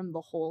thing from the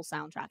whole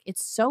soundtrack.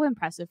 It's so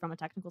impressive from a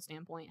technical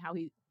standpoint.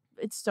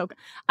 It's so good.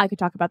 I could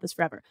talk about this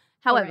forever.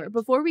 However, Alright.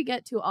 before we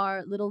get to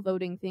our little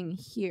voting thing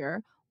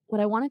here, what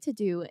I wanted to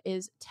do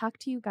is talk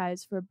to you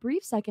guys for a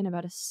brief second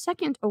about a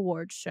second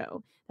award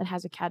show that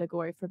has a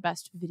category for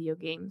best video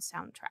game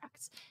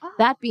soundtracks. Ah.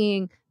 That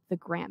being the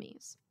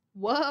Grammys.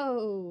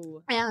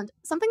 Whoa. And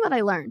something that I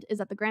learned is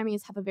that the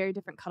Grammys have a very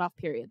different cutoff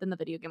period than the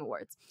Video Game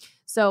Awards.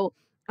 So,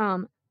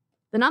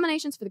 the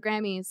nominations for the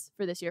Grammys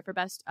for this year for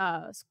best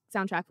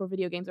soundtrack for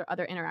video games or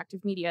other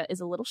interactive media is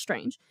a little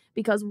strange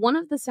because one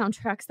of the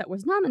soundtracks that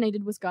was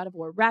nominated was God of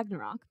War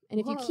Ragnarok. And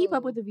if you keep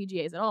up Whoa. with the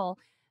VGAs at all,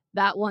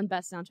 that won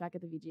best soundtrack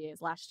at the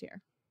VGAs last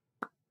year.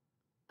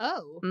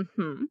 Oh.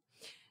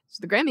 So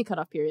the Grammy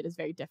cutoff period is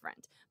very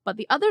different. But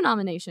the other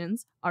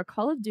nominations are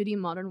Call of Duty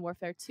Modern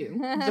Warfare 2,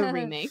 the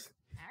remake,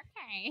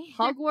 Okay.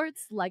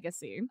 Hogwarts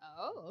Legacy,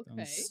 Oh,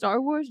 okay. Star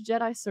Wars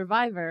Jedi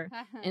Survivor,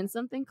 and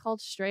something called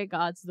Stray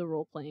Gods, the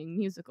role-playing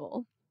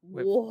musical.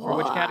 For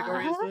which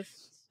category is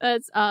this?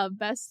 It's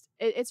best.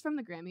 It's from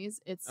the Grammys.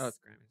 It's Oh, it's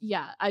Grammys.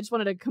 yeah. I just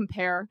wanted to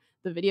compare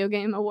the Video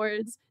Game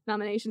Awards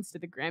nominations to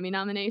the Grammy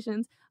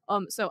nominations.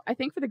 So I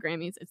think for the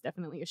Grammys, it's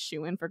definitely a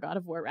shoo-in for God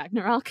of War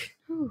Ragnarok.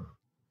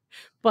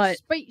 but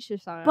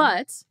Spacious.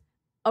 but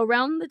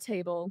around the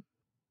table,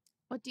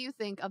 what do you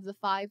think of the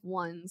 5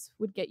 ones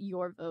would get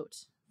your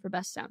vote for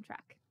best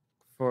soundtrack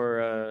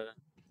For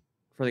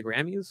the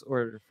Grammys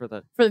or for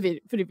the for the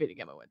Video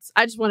Game Awards?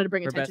 I just wanted to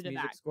bring for best attention to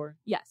music that. score?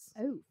 Yes.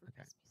 Oh.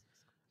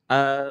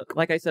 Okay.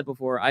 Like I said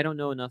before, I don't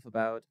know enough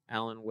about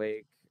Alan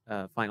Wake,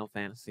 Final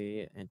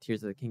Fantasy, and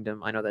Tears of the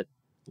Kingdom. I know that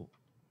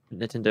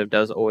Nintendo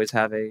does always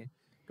have a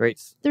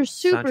great They're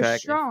super soundtrack.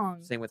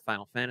 strong. Same with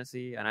Final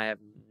Fantasy, and I have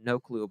no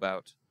clue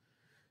about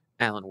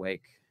Alan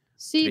Wake. To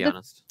See, be the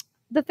honest,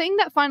 the thing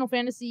that Final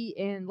Fantasy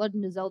and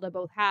Legend of Zelda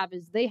both have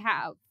is they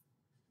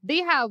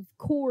have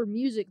core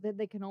music that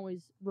they can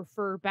always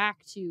refer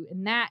back to,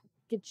 and that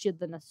gets you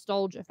the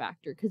nostalgia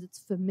factor because it's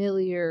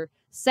familiar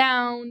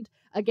sound.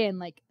 Again,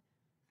 like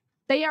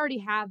they already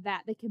have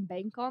that; they can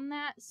bank on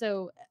that,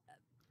 so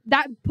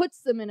that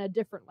puts them in a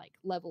different like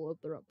level of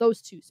their own.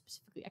 Those two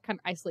specifically, I kind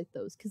of isolate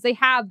those because they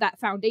have that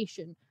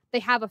foundation. They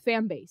have a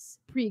fan base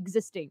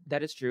pre-existing.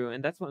 that is true,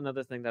 and that's one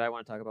another thing that I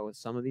want to talk about with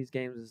some of these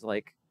games is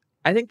like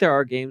I think there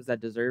are games that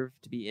deserve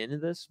to be in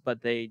this,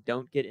 but they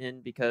don't get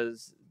in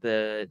because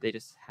they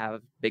just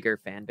have bigger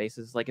fan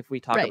bases. Like if we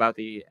talk Right. about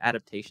the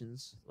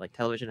adaptations, like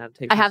television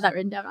adaptations, I have that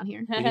written down on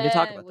here. We need to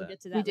talk about we'll that.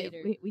 get to We that do.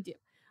 later. We do.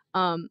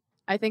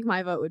 I think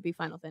my vote would be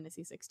Final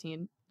Fantasy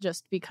 16,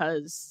 just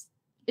because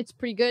It's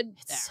pretty good.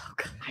 it's so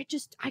good.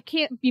 I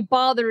can't be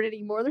bothered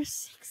anymore. There's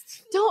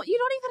 16. You don't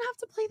even have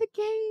to play the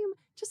game.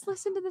 Just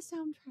listen to the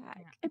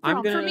soundtrack. I I'm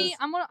promise. For gonna- me,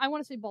 I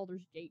want to say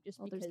Baldur's Gate just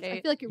Baldur's because I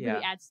Gate. feel like it really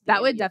Yeah. adds. To the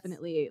that would ambience.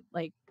 definitely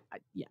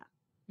yeah.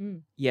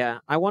 Yeah,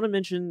 I want to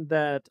mention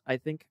that I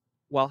think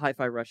while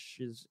Hi-Fi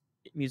Rush's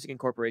music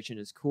incorporation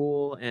is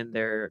cool and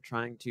they're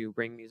trying to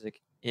bring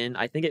music in,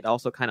 I think it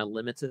also kind of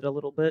limits it a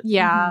little bit.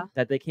 Yeah.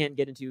 That they can't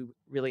get into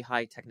really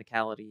high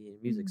technicality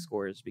music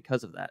scores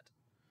because of that.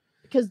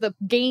 because the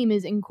game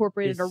is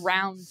incorporated It's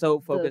around so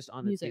focused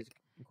on the music. music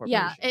incorporation.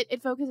 Yeah,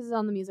 it focuses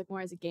on the music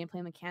more as a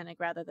gameplay mechanic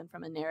rather than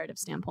from a narrative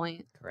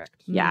standpoint.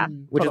 Correct. Yeah.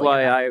 Which Totally is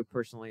why get I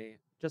personally,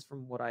 just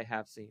from what I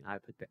have seen, I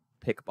would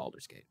pick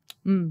Baldur's Gate.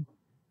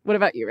 What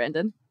about you,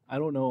 Randon? I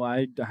don't know.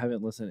 I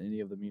haven't listened to any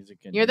of the music.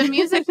 You're the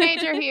music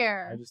major I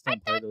here. just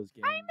don't play those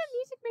games. I'm a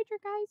music major,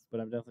 guys. But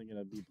I'm definitely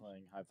gonna be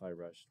playing Hi-Fi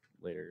Rush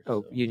later.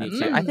 Oh, so. you need That's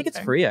to. fair. I think That's it's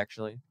fair. free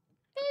actually.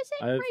 Is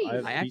it I have, free? I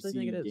have I actually PC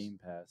think it is. Game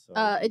Pass. So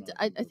I'm not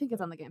I good think with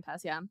it's on that. the Game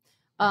Pass, yeah.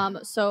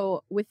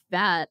 So with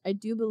that, I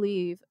do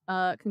believe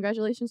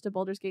congratulations to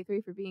Baldur's Gate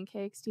 3 for being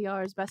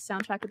KXTR's best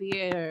soundtrack of the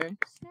year.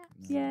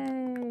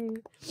 Yay!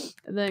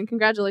 And then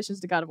congratulations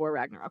to God of War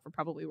Ragnarok for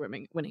probably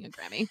winning a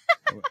Grammy.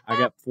 I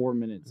got 4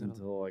 minutes No.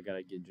 until I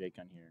gotta get Jake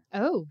on here.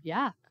 Oh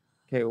yeah.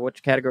 Okay,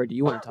 which category do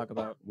you want to talk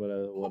about?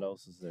 What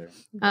else is there?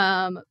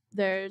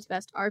 There's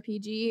best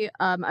RPG.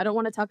 I don't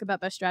want to talk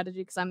about best strategy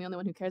because I'm the only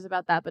one who cares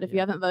about that. But if you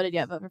Yeah. haven't voted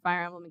yet, vote for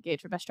Fire Emblem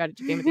Engage for best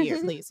strategy game of the year,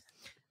 please.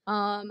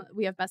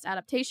 We have best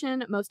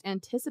adaptation, most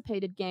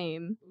anticipated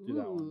game, Do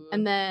that one.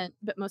 and then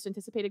but most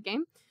anticipated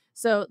game.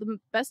 So the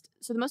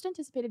most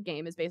anticipated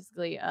game is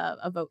basically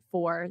a vote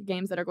for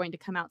games that are going to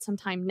come out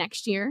sometime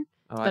next year.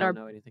 Oh, That I don't are-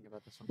 know anything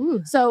about this one.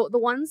 Ooh. So the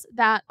ones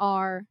that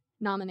are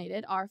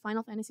nominated are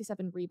Final Fantasy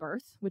VII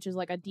Rebirth, which is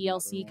like a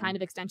DLC one. kind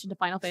of extension to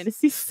Final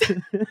Fantasy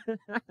VII.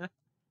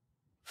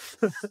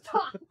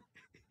 Stop!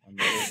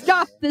 Another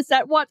Stop one. this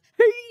at once.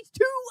 He's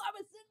 2. I'm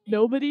ascending.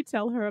 Nobody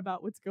tell her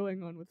about what's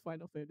going on with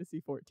Final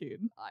Fantasy XIV.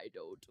 I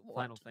don't want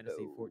Final to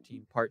Fantasy know.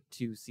 14 Part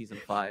 2 Season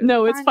 5.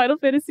 No, it's Final Final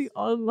Fantasy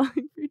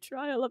Online free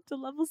trial up to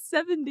level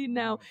 70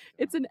 now. Oh my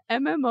It's an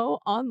MMO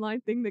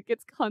online thing that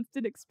gets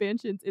constant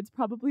expansions. It's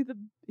probably the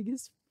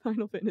biggest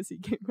Final Fantasy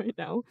game right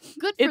now.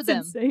 Good for It's them.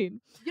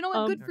 insane. You know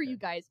what? Good for Okay. you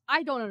guys.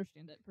 I don't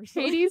understand it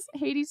personally.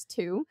 Hades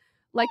 2,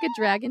 Like a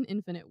Dragon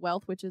Infinite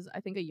Wealth, which is I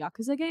think a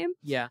Yakuza game.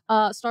 Yeah.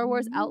 Star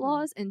Wars Ooh.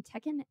 Outlaws and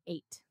Tekken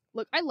 8.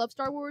 Look, I love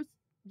Star Wars.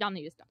 Y'all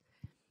need to stop.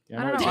 Yeah,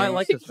 I don't what know, I games-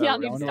 like this Yeah, Star I'll I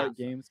give Wars know stop. what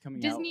games coming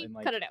Disney, out in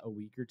like cut it out. a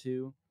week or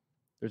two.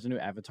 There's a new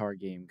Avatar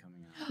game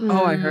coming out.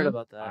 Oh, I heard Mm.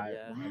 about that. I,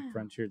 Yeah. Wow.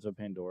 Frontiers of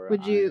Pandora.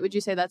 Would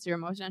you say that's your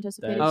most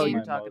anticipated That's Oh, game?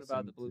 you're my talking most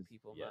about the blue antici-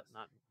 people, yes.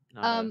 not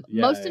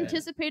Yeah, Most yeah.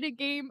 anticipated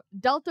game,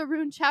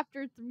 Deltarune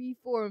Chapter 3,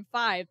 4, and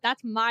 5.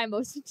 That's my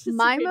most anticipated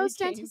My most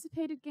game.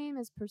 anticipated game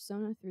is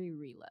Persona 3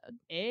 Reload.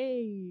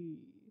 Hey.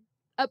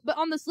 But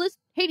on this list,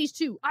 Hades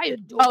 2. I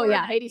adore Oh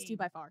yeah, that Hades game. 2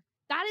 by far.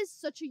 That is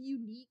such a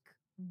unique,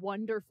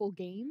 wonderful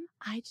game.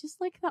 I just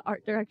like the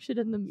art direction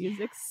and the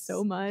music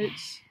so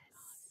much.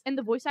 And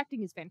the voice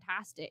acting is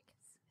fantastic.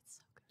 It's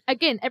so good.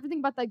 Again, everything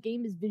about that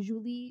game is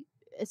visually,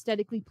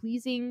 aesthetically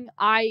pleasing.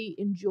 I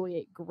enjoy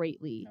it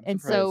greatly. I'm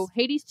And so surprised.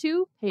 Hades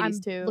 2, Hades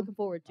I'm 2. looking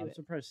forward to I'm it.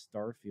 surprised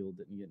Starfield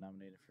didn't get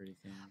nominated for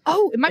anything.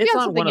 Oh, it might It's be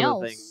on on one something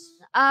of the else. things.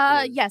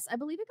 Uh, It is. yes, I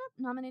believe it got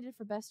nominated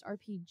for Best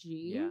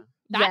RPG. Yeah.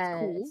 That's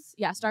cool. Yes.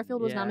 Yeah, Starfield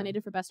was Yeah.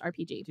 nominated for Best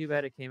RPG. Too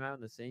bad it came out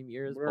in the same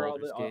year as What are all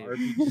Baldur's the Gate.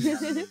 RPG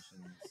nominations?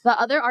 The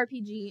other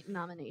RPG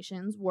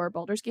nominations were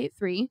Baldur's Gate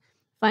 3,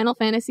 Final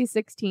Fantasy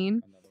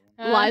 16, Another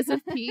one. Lies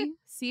of P,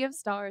 Sea of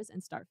Stars,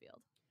 and Starfield.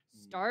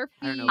 Starfield.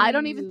 I don't know I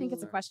don't even think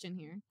it's a Ooh. question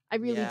here. I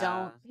really Yeah.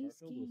 don't.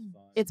 Space Starfield was game.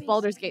 fun. It's Space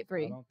Baldur's game. Gate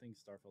 3. I don't think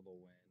Starfield will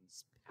win.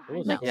 I It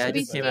was No, fun, Yeah, it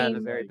Space just came out in a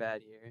game. very like-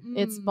 bad year.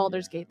 It's Mm.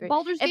 Baldur's Yeah. Gate 3.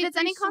 Baldur's If Gate it's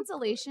any 3 's so good.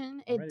 consolation, I'm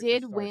it ready for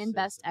did Star win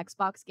Best Citizen.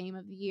 Xbox Game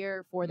of the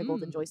Year for the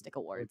Golden Mm. Joystick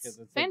Because Awards. it's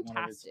like one of its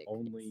Fantastic.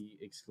 only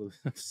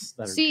exclusives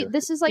that are See, good.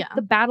 this is like Yeah.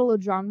 the battle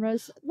of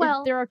genres.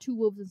 Well- There are two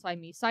wolves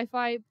inside me: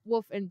 sci-fi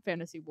wolf and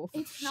fantasy wolf.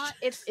 It's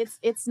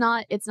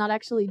not. It's not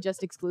actually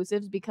just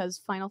exclusives because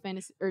Final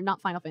Fantasy or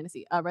not Final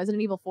Fantasy.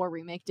 Resident Evil 4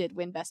 remake did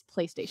win Best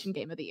PlayStation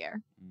Game of the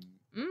Year.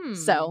 Mm. Mm.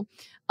 So,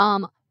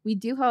 we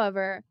do,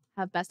 however,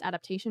 have Best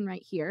Adaptation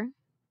right here.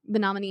 The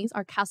nominees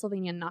are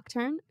Castlevania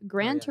Nocturne,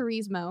 Gran yeah.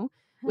 Turismo,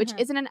 which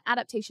isn't an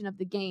adaptation of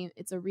the game;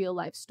 it's a real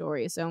life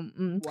story. So,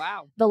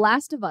 wow. The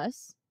Last of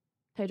Us,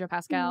 Pedro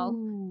Pascal.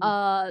 Ooh.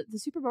 The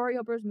Super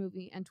Mario Bros.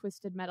 Movie and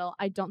Twisted Metal.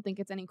 I don't think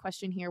it's any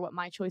question here what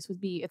my choice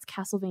would be. It's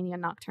Castlevania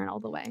Nocturne all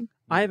the way.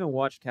 I haven't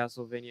watched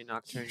Castlevania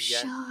Nocturne You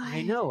yet. I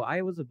should. know.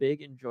 I was a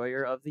big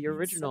enjoyer of the It's so-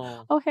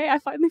 original. Oh, hey, I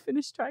finally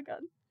finished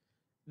Trigun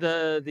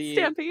The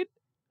Stampede,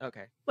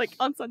 okay. like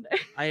on Sunday.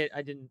 I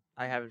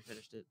haven't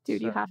finished it.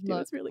 Dude, you so- have to.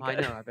 Look, It's really I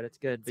good. know. I bet it's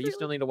good, but It's you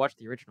still really- need to watch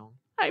the original.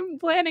 I'm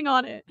planning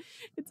on it.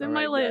 It's in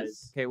my Alright,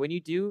 list. guys. Okay, when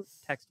you do,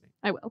 text me.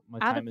 I will. My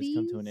Out time of has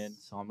come to an these- end,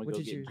 so I'm gonna Which go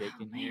is get your- Jake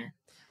Oh, in man. here.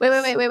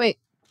 Wait.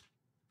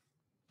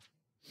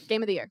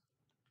 Game of the Year.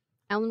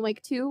 Alan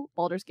Wake 2,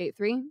 Baldur's Gate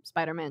 3,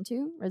 Spider-Man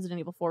 2, Resident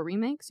Evil 4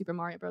 Remake, Super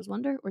Mario Bros.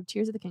 Wonder, or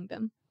Tears of the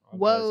Kingdom. I'll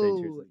probably say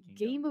Tears of Whoa. the Kingdom.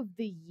 Game of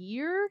the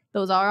year?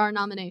 Those are our Are you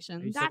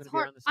nominations. still That's gonna be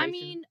hard. around the I station?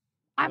 mean,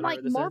 I'm Whatever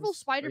like this Marvel ends? Or you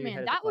Spider-Man.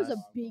 headed That to was a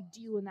class? big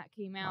deal when that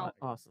came out.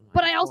 Awesome.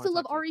 But I wanna also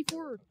love talk to you.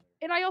 RE4.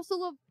 And I also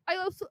what am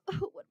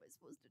I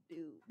supposed to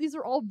do? These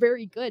are all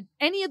very good.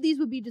 Any of these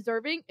would be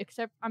deserving,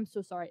 except I'm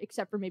so sorry,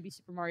 except for maybe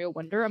Super Mario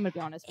Wonder. I'm gonna be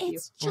honest with you.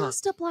 It's Hold on.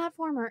 just a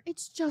platformer.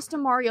 It's just a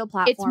Mario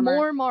platformer. It's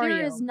more Mario.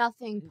 There is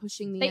nothing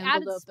pushing the They added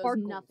envelope. There's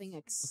sparkles. nothing Okay,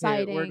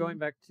 exciting. we're going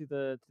back to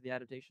the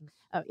adaptations.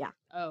 Oh yeah.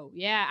 Oh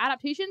yeah,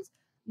 adaptations.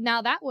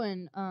 Now that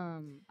one,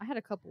 I had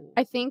a couple.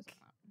 I think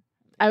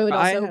I would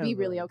I also be have,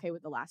 really okay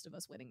with The Last of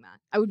Us winning that.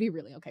 I would be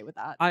really okay with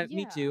that.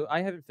 Me Yeah. too.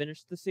 I haven't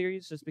finished the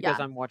series just because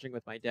Yeah. I'm watching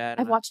with my dad.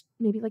 I've and watched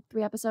maybe like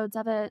 3 episodes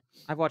of it.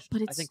 I've watched. but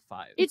I it's- think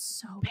 5. It's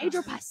so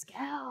Pedro good.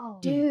 Pascal.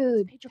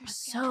 Dude, Pedro they're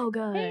Pascal. so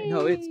good.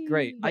 No, it's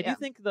great. I Yeah. do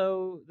think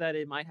though that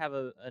it might have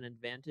an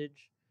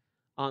advantage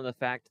on the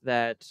fact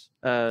that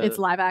It's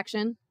live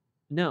action.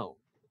 no,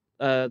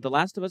 The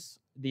Last of Us,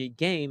 the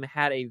game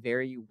had a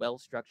very well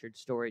structured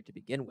story to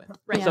begin with.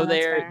 Right. So Yeah,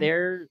 that's fair.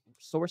 their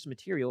source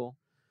material,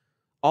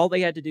 all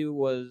they had to do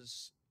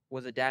was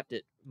adapt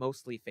it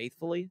mostly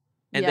faithfully,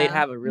 and they'd Yeah.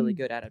 have a really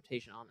good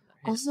adaptation on their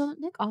hands. Also,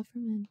 Nick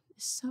Offerman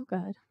is so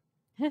good.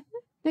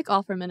 Nick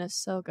Offerman is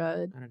so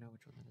good. I don't know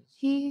which one that is.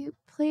 He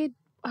played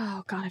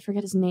oh god, I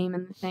forget his name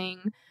in the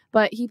thing,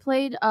 but he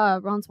played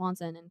Ron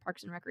Swanson in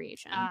Parks and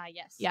Recreation. Ah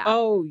yes. Yeah.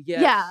 Oh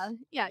yes.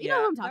 Yeah, you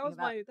know what I'm that talking was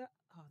about.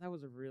 that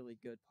was a really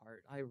good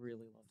part. I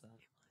really love that.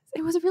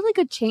 It was a really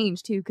good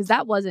change too, because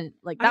that wasn't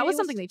like I that mean, was it was-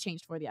 something they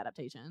changed for the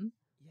adaptation.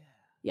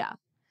 Yeah,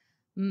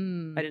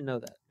 Mm. I didn't know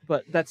that,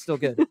 but that's still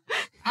good.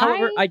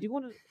 However, I do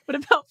want to. What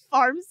about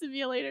Farm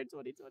Simulator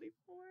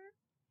 2024?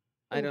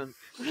 I don't.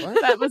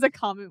 That was a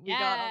comment we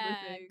got on the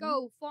Yeah, thing.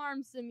 go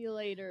Farm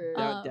Simulator.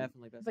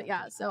 Definitely best. But yeah,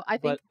 adaptation. so I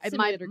think But my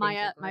simulator games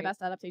are my great.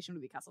 best adaptation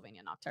would be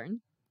Castlevania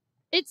Nocturne.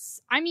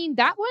 I mean,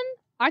 that one,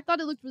 I thought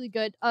it looked really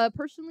good.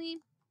 Personally,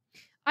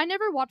 I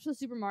never watched the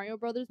Super Mario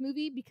Brothers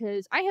movie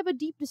because I have a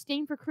deep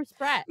disdain for Chris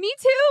Pratt. Me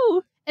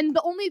too. And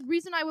the only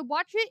reason I would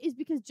watch it is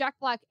because Jack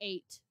Black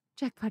ate.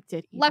 Jack Black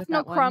did eat Left with no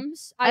that one.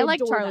 crumbs. I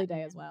like adore Charlie that Day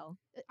man. as well.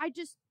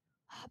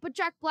 But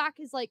Jack Black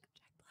is like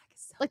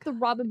the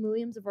Robin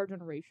Williams of our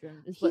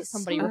generation is what He's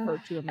somebody so-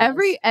 referred to him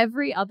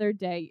Every other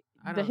day,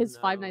 I don't his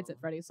Five Nights know. at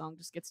Freddy's song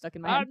just gets stuck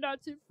in my as. head. I'm not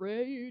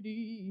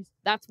afraid.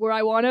 That's where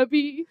I want to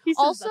be. He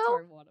says that's where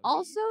I wanna be.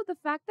 Also, the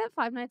fact that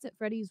Five Nights at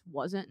Freddy's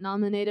wasn't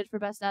nominated for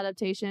Best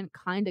Adaptation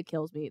kind of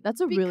kills me.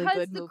 That's a really because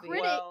good the movie.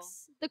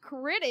 the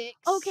critics.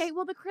 Okay,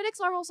 well, the critics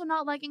are also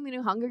not liking the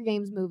new Hunger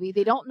Games movie.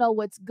 They don't know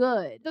what's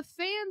good. The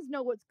fans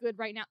know what's good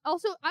right now.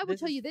 Also, I will This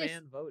tell is you this: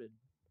 fan voted.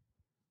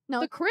 No,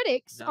 the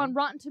critics No. on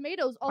Rotten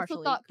Tomatoes also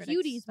Partially thought critics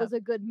Cuties was stuff.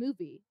 a good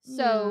movie.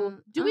 So, Yeah.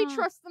 do we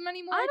trust them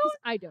anymore? I 'Cause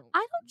I don't.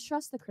 I don't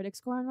trust the critic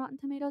score on Rotten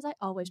Tomatoes. I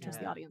always trust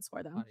the Yeah. audience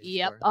score, though. Audience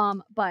Yep.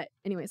 score. But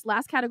anyways,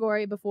 last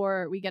category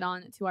before we get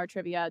on to our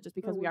trivia, just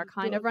because we are was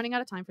kind of done. running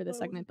out of time for this I was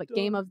segment, but done.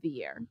 Game of the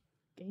Year,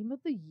 Game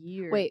of the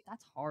year. Wait.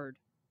 that's hard.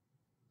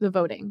 the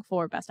voting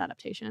for Best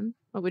Adaptation.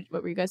 What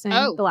were you guys saying?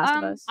 Oh, The Last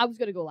of Us. I was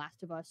gonna go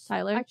Last of Us.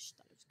 Tyler? I just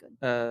thought it was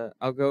good.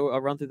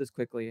 I'll run through this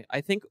quickly. I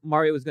think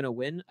Mario is gonna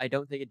win. I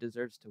don't think it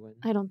deserves to win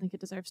I don't think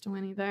it deserves to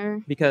win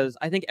either. because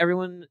I think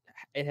everyone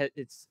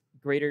it's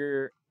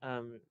greater.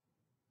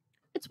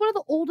 It's one of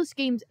the oldest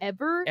games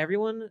ever.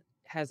 Everyone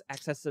has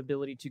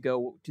accessibility to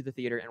go to the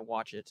theater and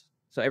watch it,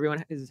 so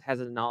everyone has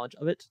a knowledge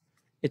of it.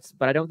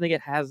 But I don't think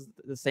it has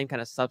the same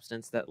kind of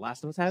substance that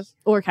Last of Us has.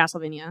 Or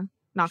Castlevania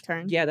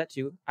Nocturne. Yeah, that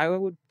too. I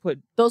would put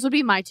Those would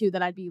be my two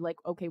that I'd be like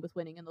okay with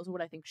winning, and those are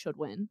what I think should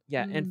win.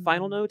 And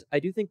final note, I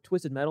do think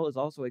Twisted Metal is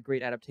also a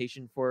great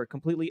adaptation for a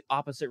completely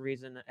opposite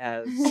reason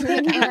as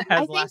I as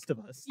think- Last of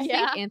Us. I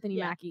Yeah, think Anthony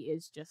yeah. Mackie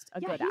is just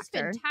a yeah, good he's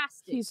actor.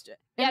 fantastic. He's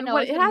Yeah, and no, what-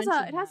 I was it gonna has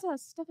mention it has a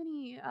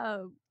Stephanie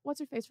what's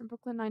her face from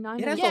Brooklyn Nine-Nine.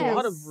 It has in a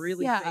lot of Yes.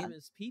 really Yeah.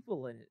 famous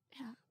people in it.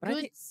 Yeah. But I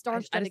Good think I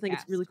star-studded just think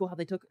it's cast. really cool how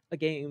they took a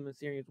game a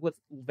series with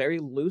very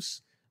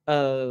loose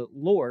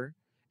lore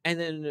and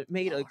then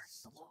made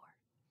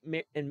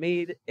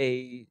made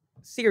a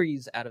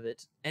series out of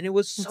it, and it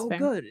was That's so fair.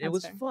 good. It That's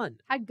was fair. fun.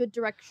 Had good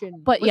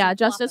direction. But yeah, Wasn't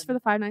justice for flopping. the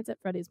Five Nights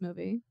at Freddy's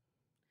movie.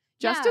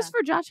 Yeah. Justice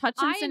for Josh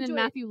Hutcherson and enjoy it.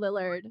 Matthew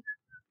Lillard.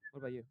 What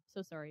about you?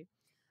 So sorry.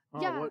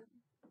 Oh, yeah, what?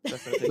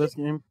 Best adaptation. This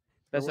game?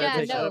 Best Yeah,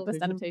 adaptation. no.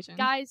 Best adaptation.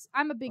 guys,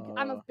 I'm a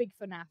Uh, big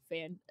FNAF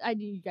fan. I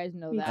need you guys to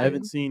know Me that. I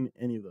haven't seen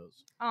any of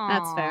those.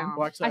 That's fair. Aw.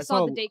 Well, actually, I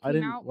saw the day I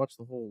came didn't out. watch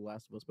the whole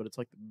Last of Us, but it's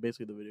like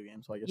basically the video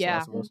game, so I guess Yeah.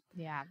 Last of Us.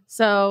 Yeah.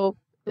 So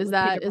But is with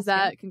that Pedro is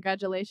that Pascal.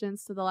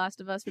 congratulations to The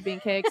Last of Us for being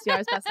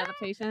KXDR's best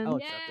adaptation? I'll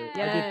accept it.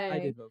 I Yay.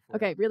 did vote for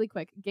Okay, it. really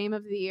quick. Game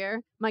of the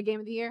year. My game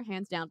of the year,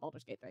 hands down,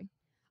 Baldur's Gate 3.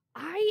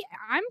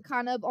 I'm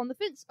kind of on the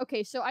fence.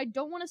 Okay, so I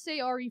don't want to say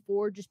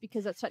RE4 just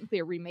because that's technically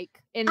a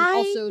remake, and I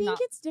also think not.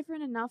 it's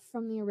different enough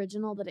from the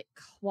original that it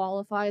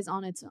qualifies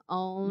on its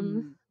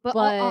own. But,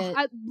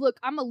 but- look,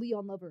 I'm a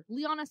Leon lover.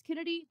 Leon S.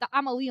 Kennedy.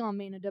 I'm a Leon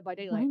main in Dead by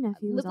Daylight. My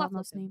nephew was Live, laugh,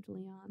 almost love him.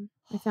 named Leon.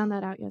 I found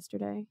that out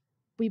yesterday.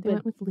 We've They been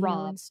went with Leo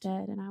robbed.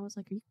 instead, and I was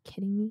like, "Are you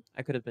kidding me?"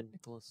 I could have been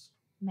Nicholas.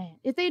 Man,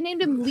 if they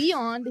named him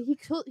Leon,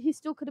 he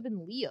still could have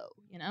been Leo.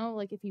 You know,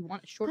 like if he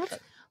wanted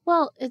shortcut.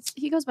 Well,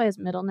 he goes by his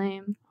middle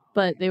name,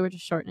 but they were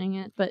just shortening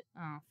it. But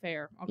Oh,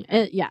 fair.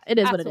 Okay. it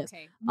is what it That's is.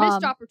 okay. Missed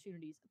Um,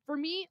 opportunities. For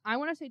me, I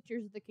want to say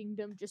Tears of the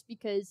Kingdom just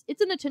because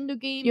it's a Nintendo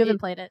game. You haven't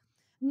played it.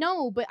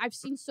 No, but I've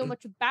seen so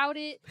much about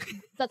it.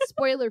 That's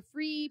spoiler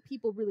free.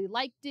 People really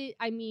liked it.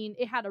 I mean,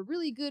 it had a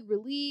really good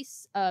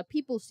release.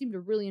 People seem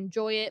to really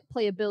enjoy it.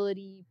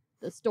 Playability,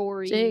 the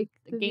story, Jake,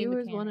 the the game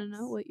viewers want to mechanics.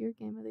 know what your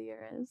game of the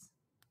year is.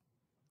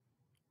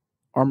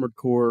 Armored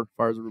Core,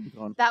 Fires of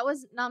Rubicon. That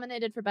was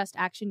nominated for best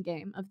action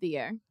game of the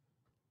year.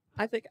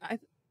 I think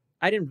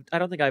I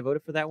don't think I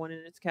voted for that one in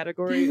its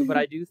category, but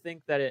I do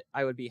think that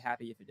I would be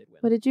happy if it did win.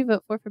 What did you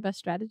vote for best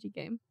strategy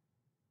game?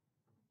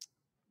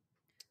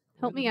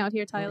 Help me out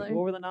here, Tyler.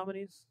 What were the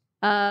nominees?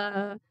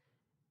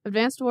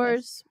 Advanced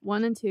Wars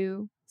 1 and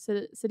 2,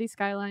 City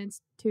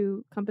Skylines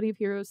 2, Company of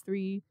Heroes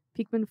 3,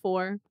 Pikmin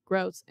 4,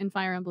 Gross, and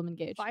Fire Emblem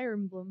Engage. Fire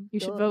Emblem. You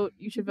should duh. vote.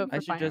 You should vote for I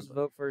should Fire just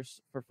Emblem. vote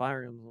for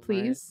Fire Emblem. right?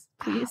 Please,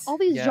 please. All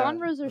these Yeah.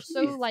 genres are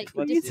so Please, like.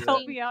 let's Please do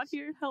help it. me out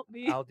here. Help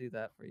me. I'll do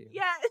that for you.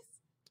 Yes.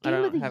 I Game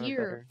don't of the have it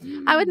year.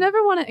 better. I would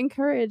never want to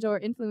encourage or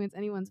influence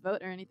anyone's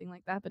vote or anything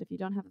like that, but if you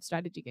don't have a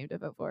strategy game to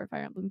vote for,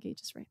 Fire Emblem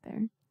Engage is right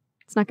there.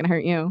 It's not going to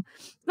hurt you.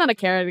 It's not a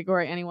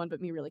category anyone but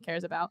me really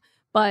cares about.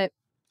 But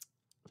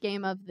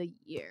game of the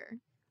year.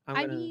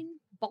 I mean,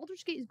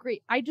 Baldur's Gate is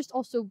great. I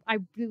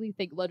really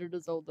think Legend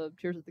of Zelda: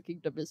 Tears of the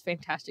Kingdom is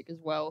fantastic as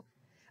well.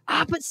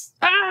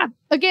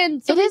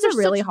 Again, some It of is these a are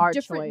really such hard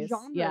different choice,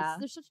 Genres. yeah.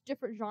 There's such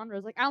different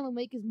genres. Like Alan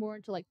Wake is more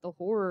into like the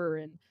horror,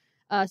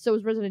 and so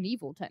is Resident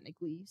Evil,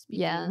 technically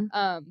speaking.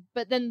 Yeah.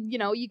 But then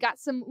you got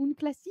some un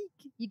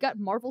classique. You got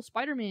Marvel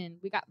Spider-Man.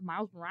 We got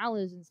Miles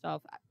Morales and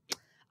stuff.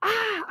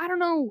 I don't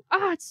know.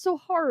 It's so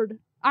hard.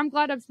 I'm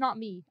glad it's not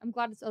me. I'm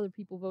glad it's other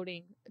people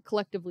voting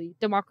collectively.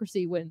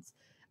 Democracy wins.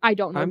 I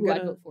don't know I'm who I'd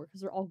gonna- vote for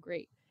because they're all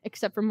great.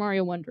 Except for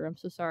Mario Wonder. I'm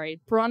so sorry.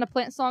 Piranha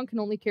Plant song can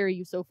only carry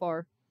you so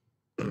far.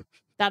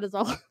 That is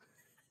all.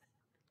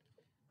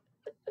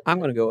 I'm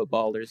gonna go with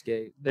Baldur's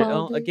Gate. A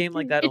Baldur's game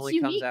like Gate. that It's only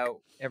comes unique.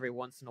 out every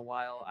once in a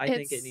while. I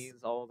think it It's-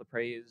 needs all the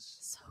praise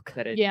So good.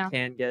 that it Yeah.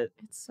 can get.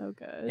 It's so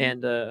good.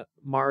 And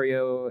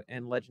Mario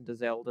and Legend of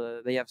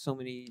Zelda, they have so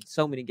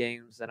many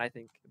games that I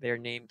think their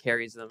name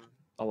carries them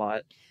a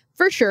lot.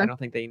 For sure. I don't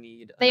think they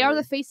need. They are the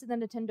another- face of the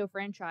Nintendo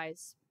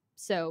franchise.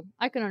 So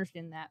I can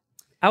understand that.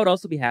 I would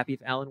also be happy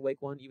if Alan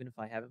Wake won, even if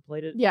I haven't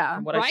played it. Yeah.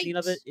 From what I've seen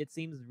of Right. it, it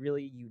seems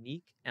really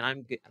unique, and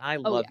I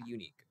Oh, love yeah.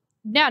 unique.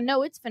 Yeah,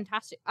 no, it's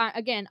fantastic.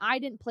 Again, I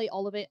didn't play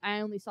all of it.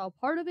 I only saw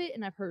part of it,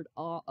 and I've heard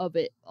of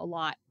it a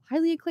lot.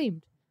 Highly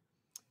acclaimed.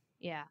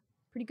 Yeah,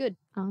 pretty good.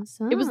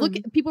 Awesome. It was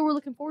people were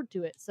looking forward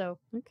to it. So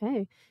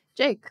Okay.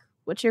 Jake,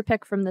 what's your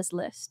pick from this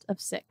list of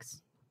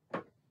 6?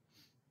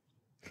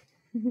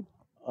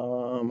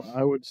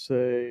 I would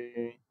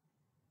say,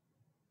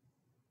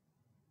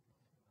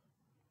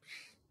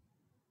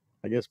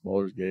 I guess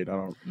Baldur's Gate. I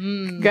don't.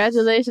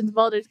 Congratulations,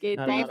 Baldur's Gate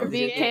Not 3 a for bad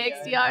being idea.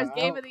 KXDR's I-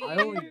 Game of the I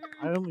Year.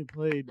 only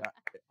played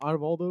out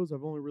of all those.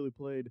 I've only really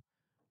played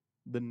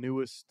the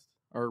newest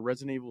or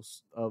Resident Evil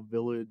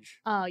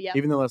Village. yeah.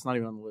 Even though that's not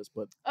even on the list,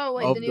 but Oh,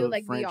 wait, of the new the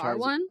like VR franchise-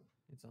 one?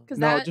 It's on. 'Cause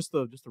no, that- just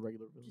the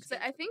regular Village. So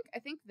I think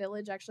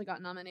Village actually got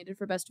nominated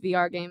for best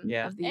VR game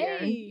Yeah. of the year.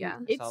 Hey, Yeah.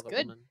 I it's saw the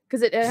good. woman.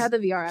 Because it had the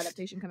VR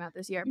adaptation come out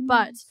this year.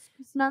 But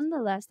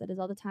nonetheless, that is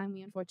all the time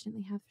we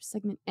unfortunately have for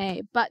segment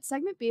A. But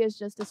segment B is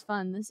just as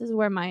fun. This is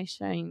where my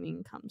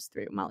shining comes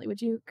through. Molly,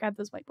 would you grab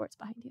those whiteboards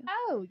behind you?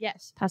 Oh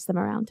yes. Pass them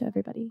around to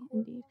everybody.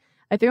 Indeed.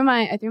 I threw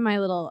my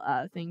little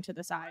thing to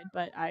the side,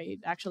 but I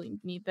actually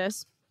need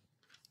this.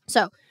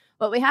 So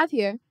what we have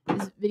here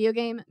is video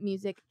game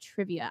music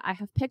trivia. I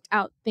have picked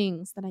out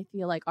things that I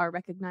feel like are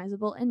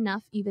recognizable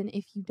enough, even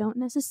if you don't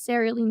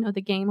necessarily know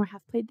the game or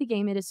have played the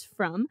game it is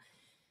from.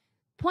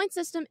 Point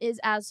system is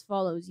as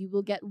follows. You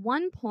will get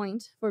 1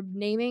 point for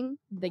naming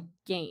the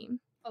game.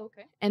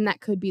 Okay. And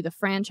that could be the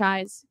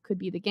franchise, could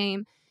be the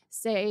game.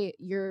 Say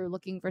you're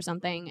looking for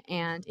something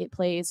and it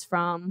plays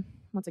from,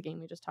 what's a game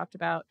we just talked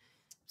about?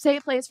 Say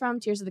it plays from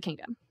Tears of the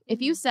Kingdom.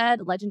 If you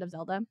said Legend of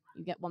Zelda,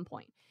 you get 1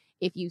 point.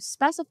 If you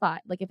specify,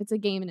 like if it's a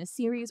game in a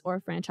series or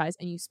a franchise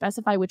and you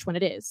specify which one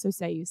it is, so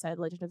say you said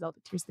Legend of Zelda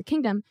Tears of the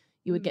Kingdom,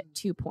 you would get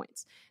 2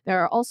 points. There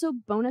are also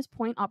bonus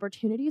point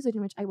opportunities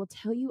in which I will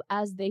tell you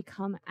as they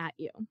come at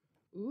you.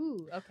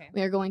 Ooh. Okay.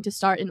 We are going to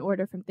start in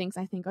order from things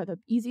I think are the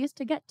easiest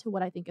to get to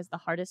what I think is the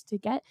hardest to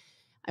get.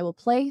 I will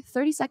play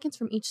 30 seconds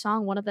from each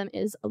song. One of them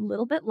is a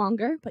little bit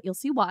longer, but you'll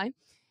see why.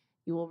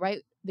 You will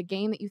write the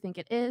game that you think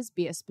it is,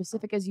 be as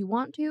specific as you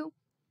want to,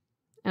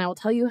 and I will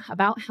tell you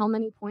about how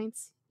many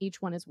points each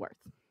one is worth.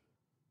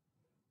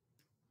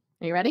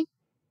 Are you ready?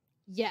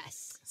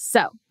 Yes.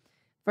 So,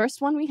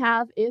 first one we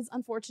have is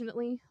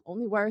unfortunately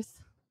only worth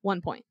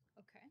 1 point,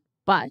 Okay.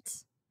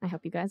 but I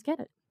hope you guys get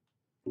it.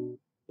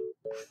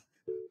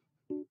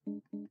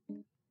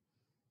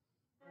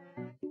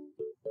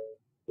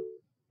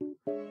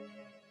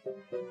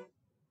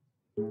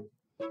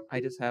 I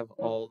just have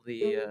all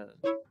the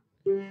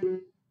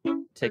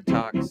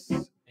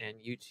TikToks and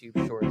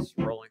YouTube shorts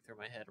rolling through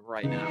my head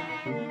right now,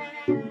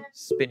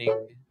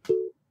 spinning.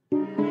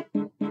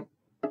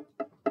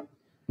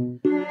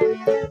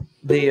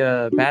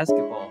 The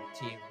basketball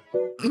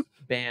team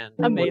band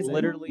Amazing. would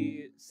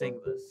literally sing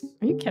this.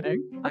 Are you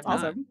kidding? That's I'm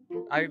not. awesome.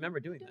 I remember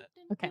doing that.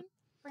 Okay.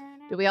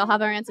 Do we all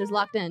have our answers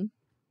locked in?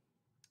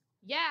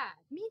 Yeah.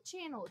 Me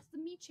Channel. It's the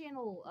Me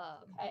Channel.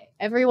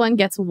 Everyone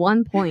gets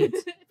 1 point.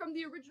 From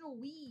the original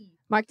Wii.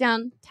 Mark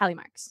down tally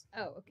marks.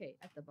 Oh, okay.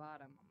 At the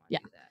bottom. I'm gonna Yeah.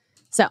 do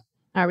that.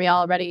 Are we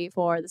all ready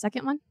for the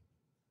second one?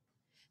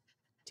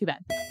 Too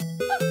bad.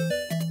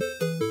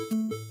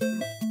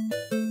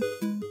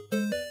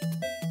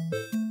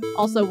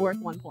 Also worth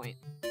 1 point.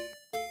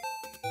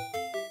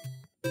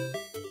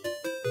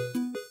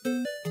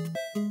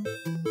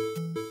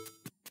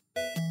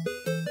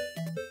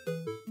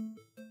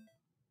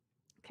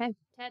 Okay.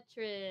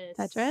 Tetris.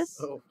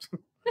 Tetris? Oh,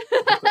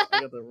 I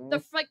got that wrong.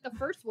 The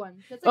first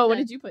one. That's Oh, like what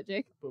the- did you put,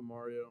 Jake? Put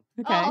Mario.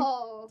 Okay.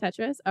 Oh.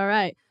 Tetris. All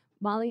right.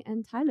 Molly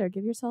and Tyler,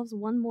 give yourselves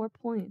 1 more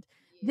point.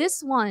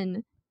 This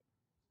one,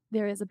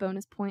 there is a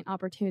bonus point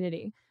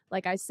opportunity.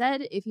 Like I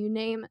said, if you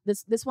name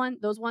this one,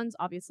 those ones,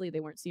 obviously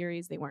they weren't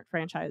series, they weren't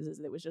franchises,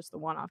 it was just the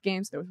one-off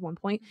games. There was 1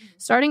 point.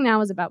 Starting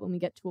now is about when we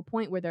get to a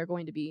point where there are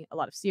going to be a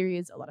lot of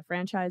series, a lot of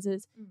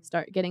franchises.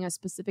 Start getting as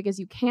specific as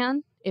you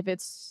can. If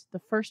it's the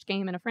first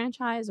game in a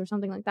franchise or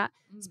something like that,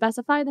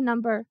 specify the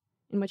number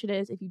in which it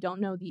is if you don't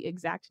know the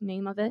exact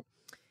name of it.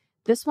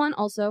 This one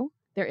also,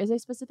 there is a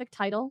specific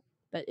title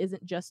that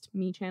isn't just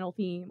Me Channel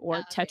theme or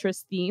Okay.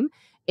 Tetris theme.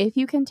 If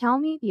you can tell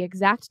me the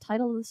exact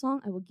title of the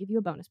song, I will give you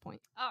a bonus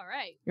point. All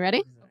right. You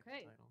ready? Exact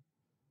Okay.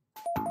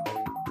 title.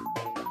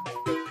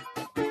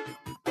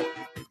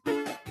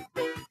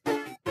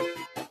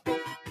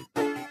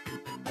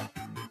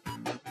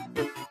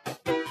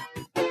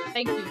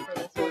 Thank you for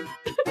this one.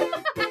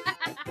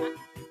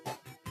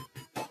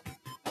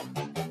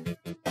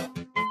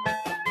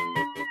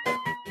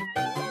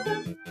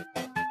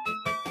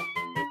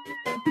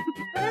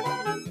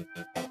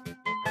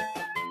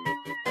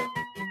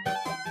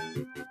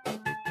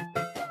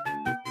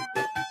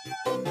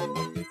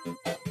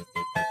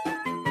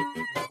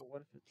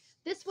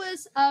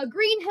 was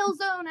Green Hill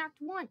Zone Act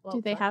 1. Well,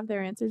 Do they sorry. have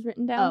their answers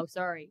written down? Oh,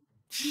 sorry.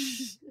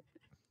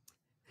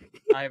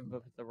 I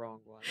put the wrong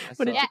one. I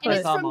What did saw, you Yeah, and I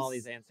it's saw from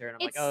Molly's answer, and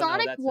I'm It's like, oh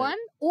Sonic no, that's 1 it.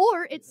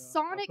 or it's Yeah, I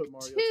Sonic put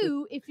Mario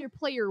 2 if you're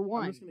player I'm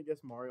 1. just gonna guess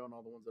Mario on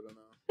all the ones that I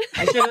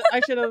know. I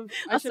should have.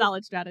 A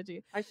solid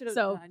strategy. I should have.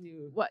 So, I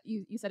knew. What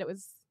you said it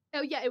was?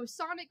 Oh yeah, it was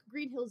Sonic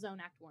Green Hill Zone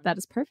Act 1. That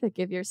is perfect.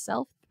 Give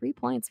yourself 3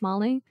 points,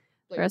 Molly.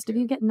 The Player rest of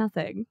 2. you get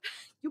nothing.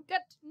 You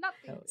get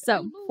nothing. Hell yeah.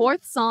 So, You lose.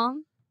 4th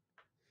song,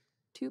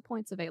 2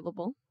 points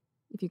available.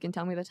 If you can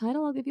tell me the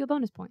title, I'll give you a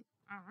bonus point.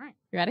 All right.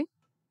 You ready?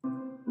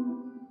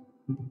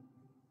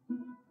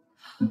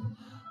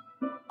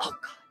 Oh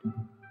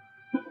god.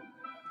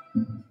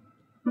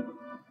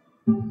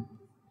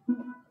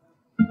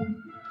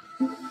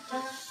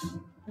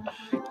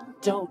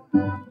 Don't.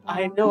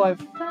 I know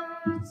I've.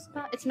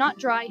 It's not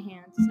dry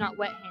hands. It's not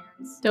wet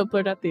hands. Don't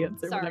blurt out the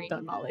answer when Sorry. I'm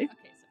done, Molly.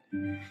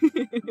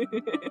 Okay,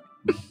 sorry.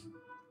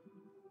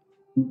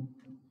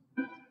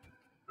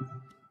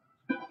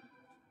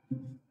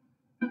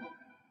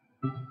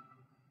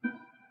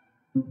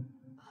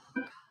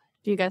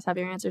 Do you guys have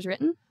your answers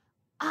written?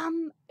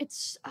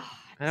 It's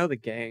I know the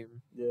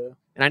game, Yeah.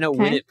 and I know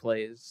when Okay. it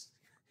plays.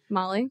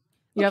 Molly?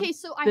 You have- okay.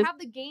 So I this- have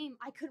the game.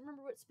 I couldn't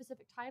remember what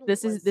specific title.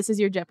 this it is was. this is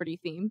your Jeopardy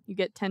theme. You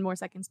get 10 more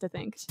seconds to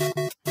think.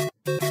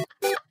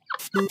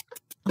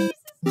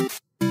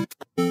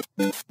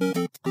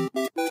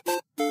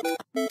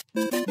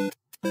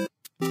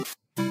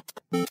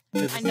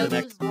 Is I this know the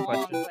this next is wrong,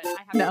 question? but I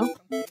have No.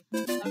 to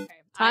do something. Okay.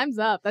 Time's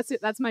up. That's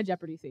it. That's my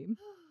Jeopardy theme.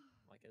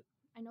 Like it.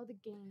 I know the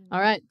game. All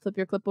right, flip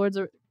your clipboards.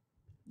 Or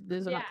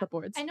these are not Yeah.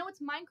 clipboards. I know it's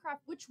Minecraft.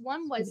 Which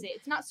one was it?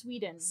 It's not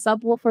Sweden.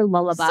 Subwoofer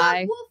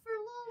Lullaby. Subwoofer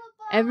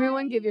Lullaby.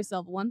 Everyone, give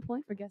yourself 1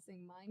 point for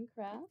guessing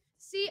Minecraft.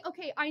 See,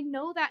 okay, I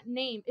know that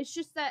name. It's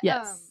just that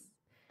Yes.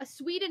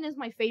 Sweden is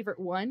my favorite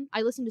one.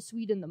 I listen to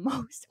Sweden the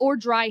most. Or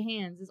Dry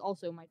Hands is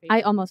also my favorite.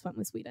 I almost went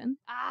with Sweden.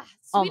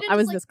 Sweden I is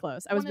was like this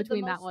close. I was one of the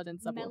between that most one and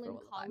Subwoofer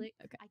Lullaby. melancholic,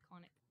 Okay.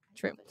 iconic. I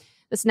True. love it.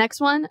 This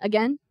next one,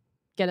 again,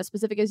 get as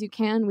specific as you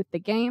can with the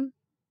game,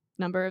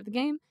 number of the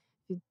game.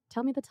 If you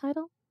tell me the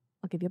title,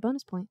 I'll give you a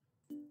bonus point.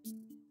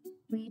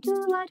 We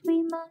do what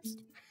we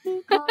must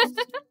because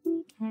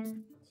we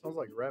can. Sounds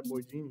like Rat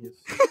Boy Genius.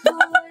 For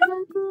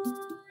the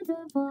good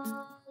of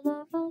all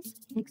of us,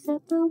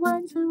 except the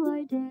ones who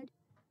are dead.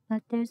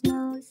 But there's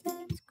no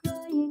sense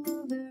crying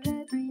over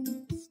every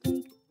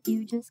mistake.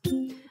 You just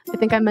keep. I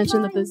think I on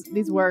mentioned that trying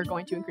these were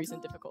going to increase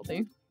in difficulty.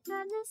 And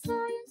the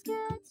science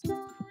gets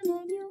done,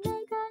 and you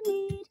make a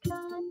neat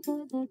gun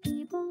for the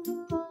people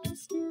who are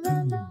still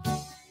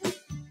alive.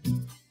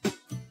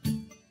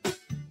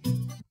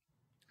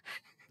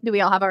 Do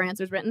we all have our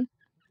answers written?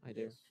 I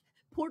do.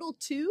 Portal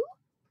 2?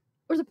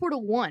 Or is it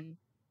Portal 1?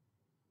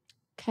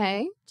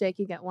 Okay, Jake,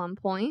 you get 1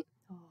 point.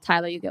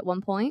 Tyler, you get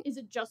 1 point. Is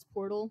it just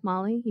Portal?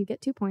 Molly, you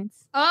get 2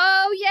 points.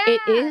 Oh, yeah!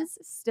 It is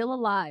Still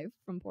Alive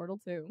from Portal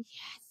 2.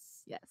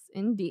 Yes. Yes,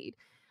 indeed.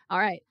 All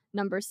right,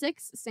 number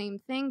 6, same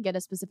thing. Get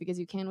as specific as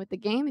you can with the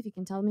game. If you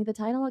can tell me the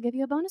title, I'll give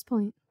you a bonus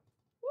point.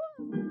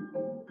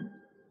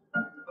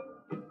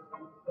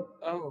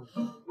 Oh.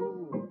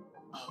 Ooh.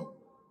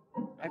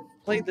 I've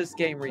played this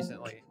game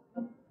recently.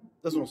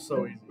 This one's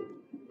so easy.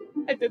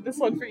 I did this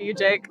one for you,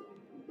 Jake.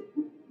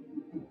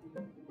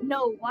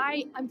 No,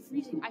 why? I'm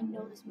freezing. I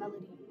know this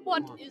melody.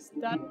 What is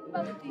that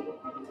melody?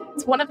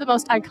 It's one of the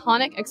most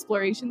iconic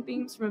exploration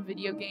themes from a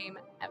video game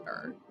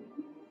ever.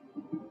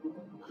 Oh,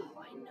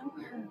 I know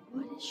her.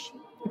 What is she?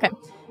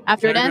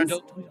 After it No, no, no, ends,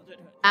 don't.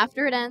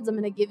 after it ends, I'm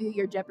going to give you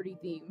your Jeopardy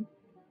theme.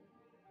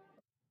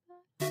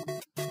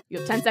 You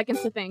have 10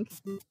 seconds to think.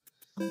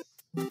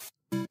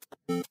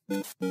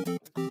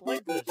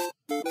 Like this.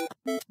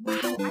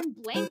 Wow, I'm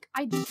blank.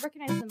 I just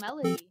recognize the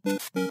melody.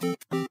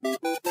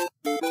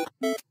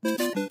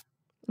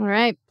 All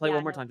right. Play Yeah,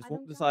 one more no, time. I Just,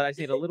 don't decide. I just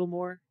need a little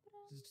more.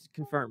 Just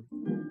confirm.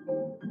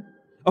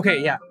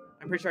 Okay, yeah.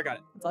 I'm pretty sure I got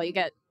it. That's all you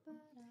get.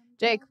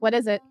 Jake, what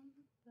is it?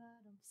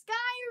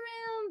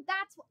 Skyrim.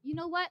 That's you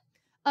know what?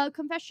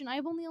 Confession.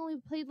 I've only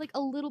played like a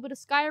little bit of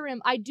Skyrim.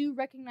 I do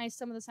recognize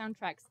some of the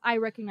soundtracks. I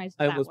recognize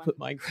I that almost one. put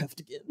Minecraft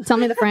again. Tell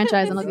me the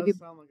franchise and I'll It give you does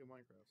sound like a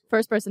Minecraft.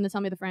 first person to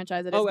tell me the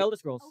franchise it is. Oh, Elder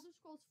Scrolls. Elder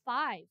Scrolls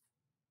 5.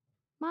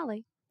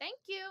 Molly. Thank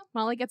you.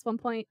 Molly gets 1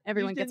 point.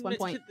 Everyone You gets didn't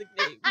 1 point. mention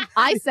the name.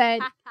 I said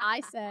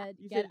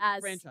You get said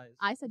as franchise.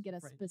 I said get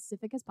as Franchise.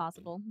 specific as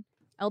possible.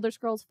 Elder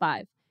Scrolls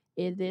 5.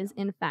 It is,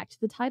 in fact,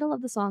 the title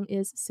of the song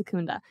is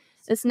Secunda.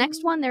 This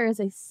next one, there is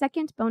a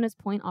second bonus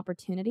point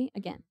opportunity.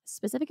 Again,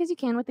 specific as you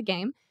can with the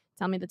game.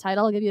 Tell me the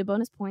title, I'll give you a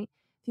bonus point.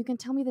 If you can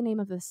tell me the name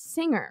of the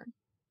singer,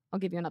 I'll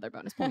give you another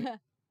bonus point.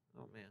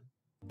 Oh, man.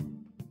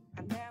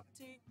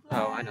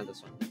 Oh, I know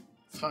this one.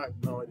 I have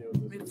no idea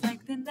what this is.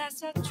 Reflecting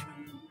that's a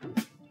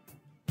truth.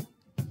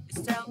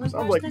 Sounds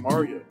like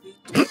Mario.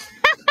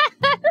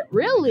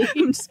 Really?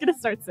 I'm just going to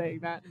start saying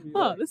that.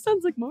 Oh, this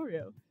sounds like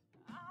Mario.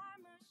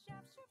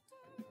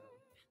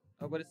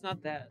 Oh, but it's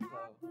not that,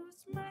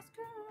 though.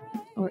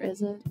 Or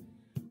is it?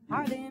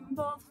 Heart in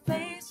both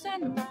face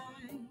and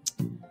mind.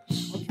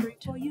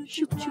 Straight for you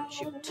shoot, shoot,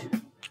 shoot.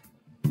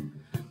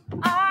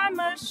 I'm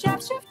a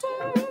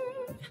shapeshifter.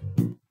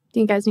 Do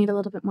you guys need a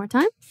little bit more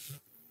time?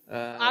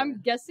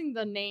 I'm guessing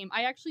the name.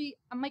 I'm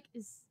like,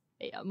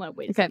 I'm gonna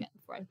wait a Okay. second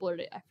before I blurt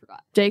it. I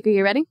forgot. Jake, are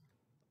you ready?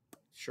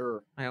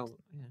 Sure. Yeah.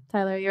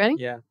 Tyler, are you ready?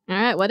 Yeah. All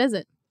right, what is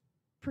it?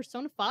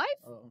 Persona 5?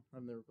 Oh,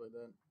 I've never played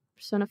that.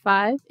 Persona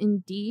 5,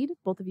 indeed.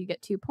 Both of you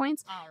get 2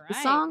 points. All right. The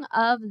song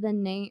of the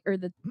name, or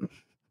the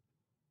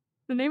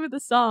name of the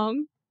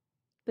song,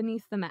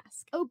 Beneath the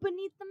Mask. Oh,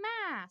 Beneath the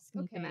Mask.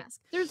 Beneath Okay. the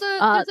Mask. There's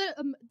Uh,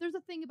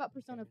 a thing about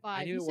Persona 5.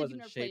 I knew You it said you wasn't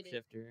never played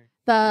it. Shapeshifter.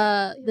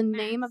 The The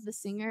name of the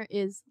Masks. singer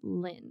is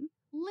Lynn.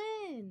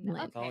 Lynn. Lynn.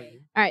 That's all Okay. you.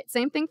 All right,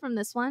 same thing from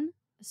this one.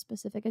 As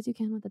specific as you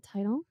can with the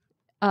title,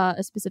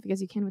 as specific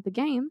as you can with the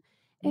game.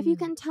 If you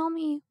can tell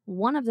me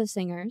one of the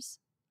singers,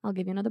 I'll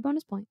give you another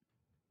bonus point.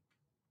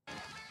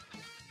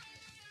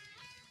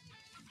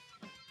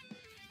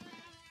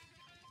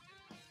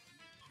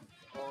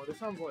 Oh, this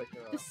sounds like.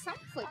 This sounds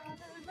like.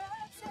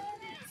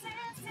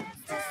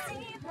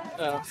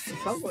 It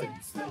sounds like.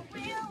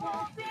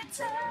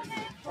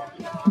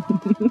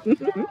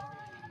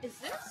 Is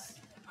this?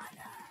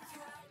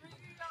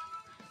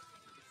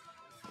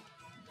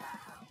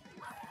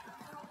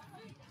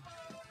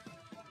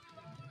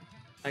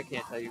 I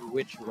can't tell you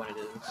which one it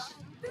is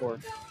or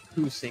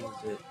who sings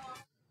it.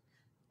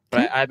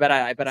 But I bet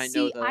I know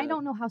See, the. I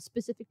don't know how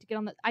specific to get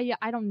on that.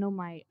 I don't know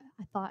my.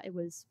 I thought it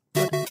was.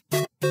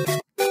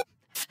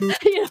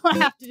 You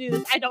don't have to do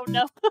this. I don't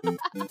know.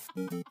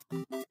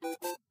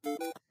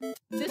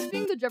 This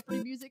being the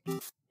Jeopardy music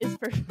is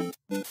perfect.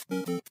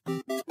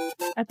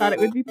 I thought it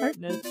would be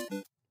pertinent.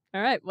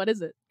 All right, what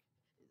is it?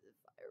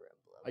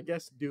 I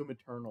guess Doom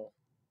Eternal.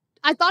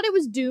 I thought it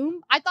was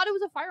Doom. I thought it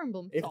was a Fire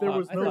Emblem If song there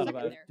was I no- for a thought second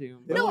about there.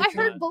 Doom. The No, only I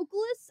heard time-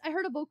 vocalists. I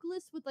heard a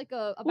vocalist with like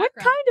a What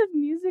background. kind of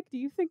music do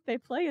you think they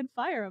play in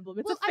Fire Emblem?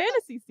 It's Well, a I thought-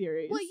 fantasy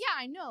series. Well, yeah,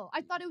 I know.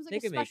 I thought it was They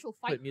like a can make special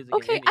put fight. music.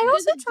 Okay, in I anything.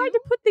 also Does it tried do-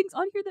 to put things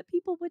on here that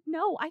people would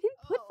know. I didn't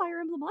put Oh. Fire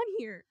Emblem on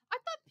here. I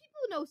thought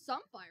people know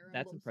some Fire Emblem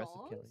That's impressive,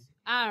 songs. Kelly.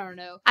 I don't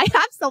know. I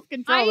have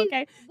self-control, I-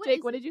 okay? What Jake,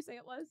 is what it? did you say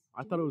it was?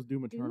 I thought it was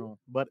Doom Eternal,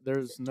 but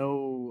there's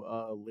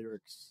no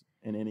lyrics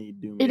in any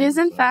Doom. It game, is,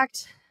 in so-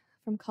 fact,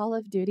 from Call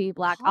of Duty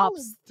Black Call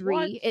Ops of- 3.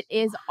 what? It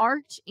is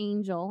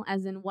Archangel,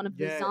 as in one of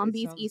the Yeah, it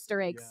zombies sounds-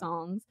 Easter egg yeah.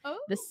 songs. Oh,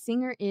 The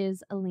singer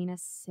is Alina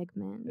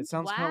Sigmund. It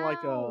sounds kind of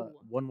like Wow.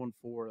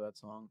 114, that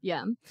song.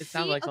 Yeah. It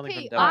sounds like something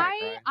okay, from Devil May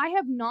Cry. I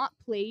have not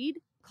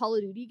played Call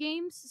of Duty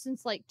games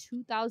since like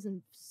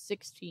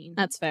 2016.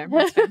 That's fair.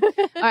 That's fair.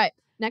 All right,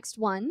 next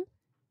one.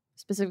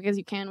 Specific as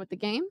you can with the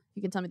game.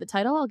 You can tell me the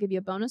title. I'll give you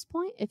a bonus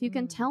point. If you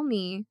can tell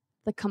me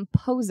the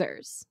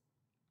composers,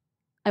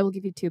 I will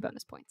give you 2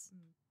 bonus points.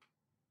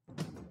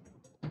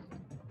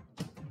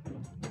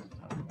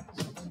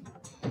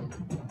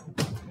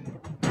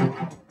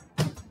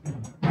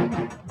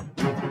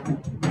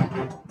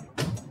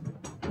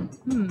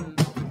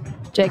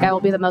 Jake, I will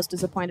be the most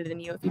disappointed in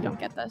you if you don't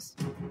get this.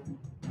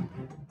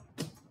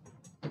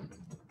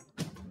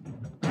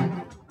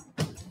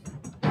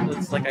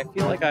 It's like I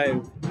feel like I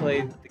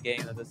played the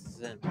game that this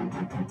is in,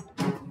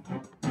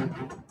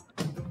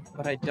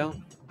 but I don't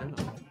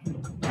know.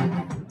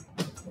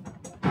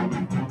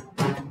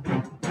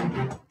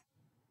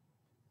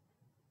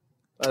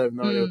 I have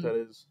no idea what that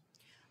is.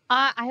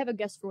 I have a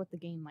guess for what the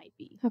game might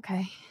be.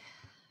 Okay.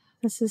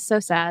 This is so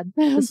sad.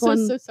 I'm This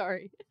one, so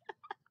sorry.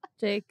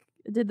 Jake,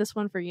 I did this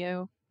one for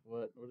you.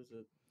 What is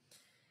it?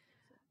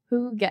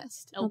 Who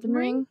guessed? Elden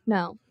Ring?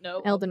 No.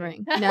 No. Elden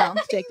Ring. No.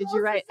 Jake, did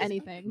you write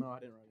anything? No, I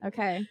didn't write it.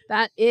 Okay.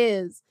 That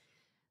is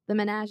The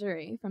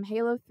Menagerie from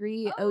Halo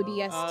 3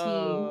 ODST,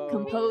 Oh.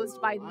 composed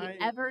by the I-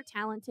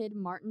 ever-talented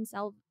Martin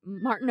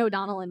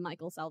O'Donnell and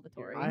Michael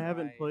Salvatore. I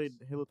haven't Right. played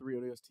Halo 3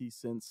 ODST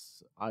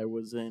since I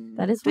was in.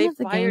 That is They one of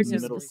the fired games you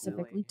him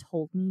specifically recently.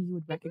 told me you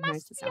would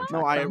recognize the must be on soundtrack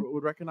No, I from.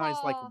 would recognize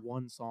like Aw.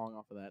 one song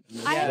off of that. and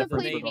I that's Yeah, haven't the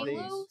the played main first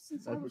Halo theme.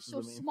 since That I was was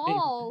so the main theme.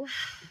 small.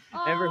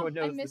 Everyone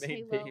I knows miss the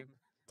main Halo. theme.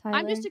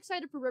 I'm just Tyler,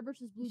 excited for Red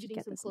vs. Blue you should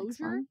getting get some this next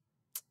closure one.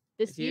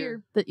 this It's here.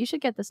 year. That you should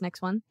get this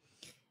next one.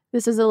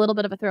 This is a little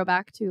bit of a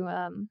throwback to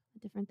a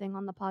different thing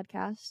on the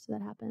podcast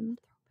that happened.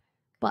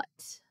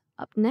 But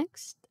up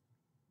next,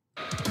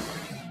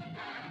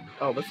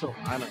 Oh, that's so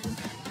I know.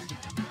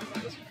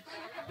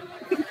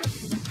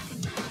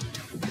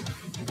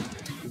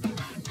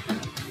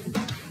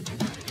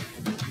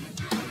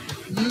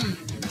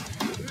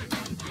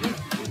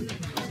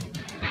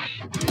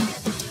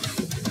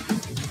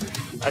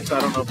 Actually,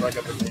 I don't know if I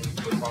got the name of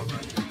the song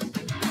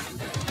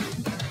right.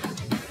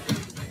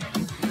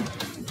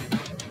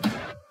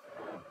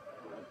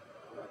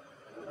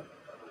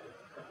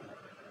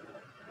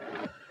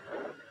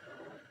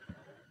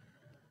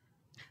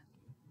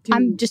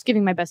 I'm just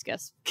giving my best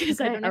guess because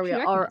I Okay, don't are we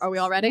actually all, recognize are we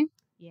this. all ready?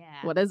 Yeah.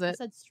 What is I it?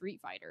 said Street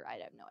Fighter. I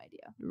have no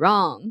idea.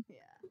 Wrong. Yeah.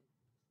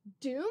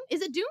 Doom?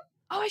 Is it Doom?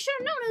 Oh, I should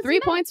have known. It was 3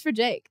 metal. points for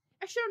Jake.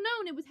 I should have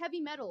known it was heavy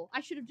metal.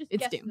 I should have just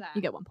It's guessed Doom. that.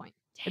 You get 1 point.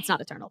 It's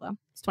not Eternal though.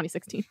 It's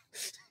 2016.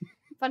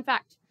 Fun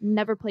fact: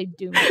 never played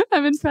Doom.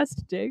 I'm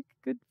impressed, Jake.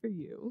 Good for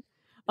you.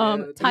 Yeah,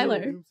 the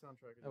Tyler. Doom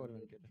soundtrack is That would have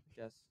really been good.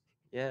 Yes.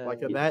 Yeah. Like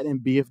yeah. that and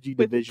BFG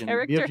With Division.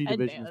 character BFG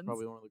Division is headbands.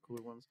 probably one of the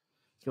cooler ones.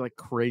 It's got like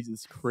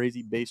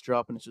crazy bass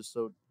drop, and it's just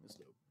so. It's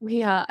dope.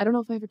 I don't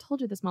know if I ever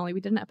told you this, Molly. We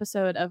did an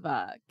episode of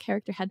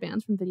character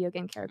headbands from video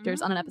game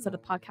characters on an episode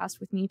of the podcast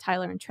with me,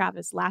 Tyler, and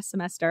Travis last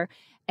semester.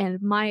 And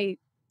my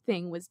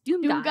thing was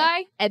Doom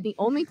Guy. And the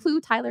only clue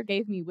Tyler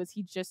gave me was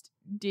he just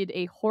did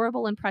a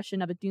horrible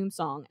impression of a Doom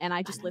song. And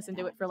I just listened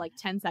to it for like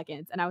 10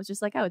 seconds. And I was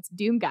just like, oh, it's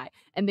Doom Guy.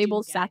 And they Doom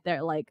both Guy. sat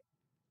there like,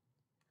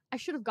 I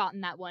should have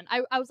gotten that one.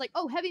 I was like,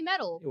 oh, heavy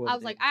metal. It I wasn't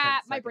was like, even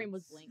 10 my brain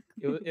was seconds.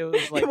 blank. It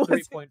was like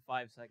wasn't.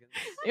 3.5 seconds.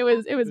 it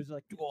was It was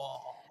like, whoa.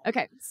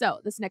 Okay, so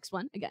this next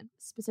one, again,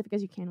 specific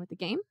as you can with the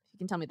game. If you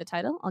can tell me the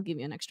title, I'll give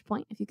you an extra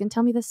point. If you can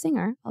tell me the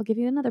singer, I'll give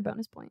you another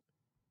bonus point.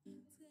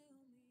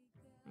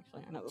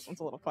 Actually, I know this one's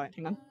a little quiet.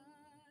 Hang on.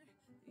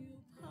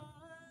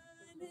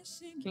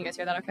 Can you guys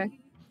hear that okay?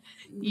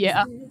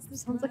 Yeah.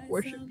 Sounds like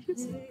worship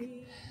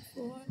music.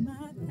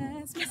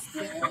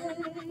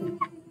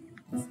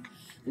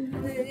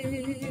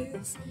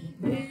 This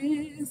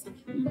is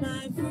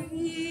my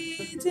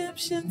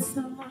redemption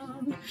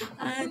song.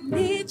 I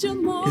need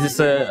you more. Is this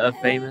a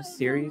famous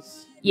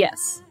series?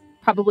 Yes.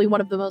 Probably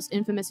one of the most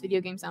infamous video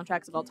game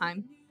soundtracks of all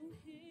time.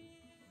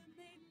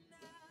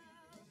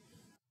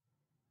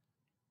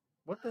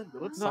 What No,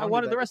 I song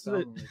wanted did the that rest of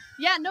it. sound like?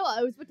 Yeah, no,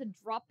 I was about to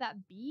drop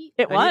that beat.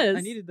 It was.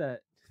 I needed that.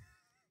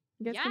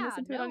 You guys can Yeah,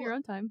 listen to it on no. your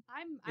own time.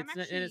 I'm It's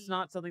actually. and it's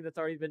not something that's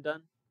already been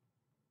done.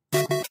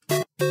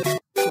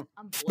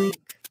 I'm blank.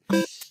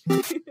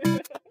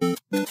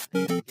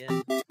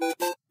 Again.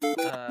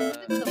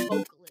 It was a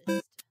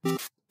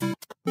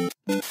vocalist.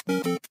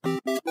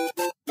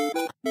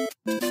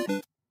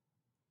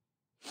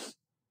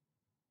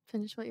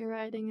 Finish what you're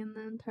writing and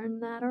then turn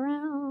that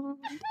around.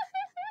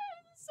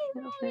 So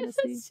Final wrong. It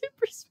Fantasy. said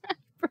Super Smash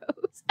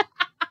Bros.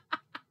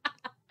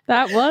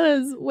 That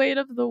was Weight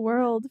of the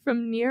World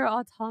from Nier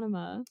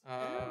Automata.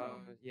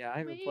 Yeah, I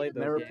haven't Wait played a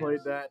those Never games. played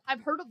that.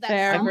 I've heard of that.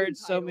 Fair. I've song heard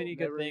so title. many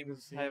good Never even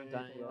things. seen I haven't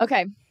done it anything yet. about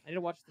Okay, I need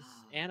to watch this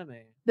anime.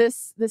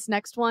 this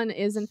next one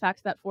is in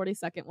fact that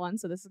 40-second one,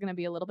 so this is going to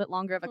be a little bit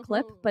longer of a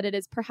clip, but it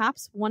is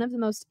perhaps one of the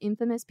most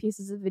infamous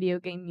pieces of video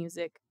game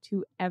music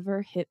to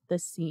ever hit the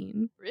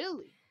scene.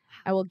 Really?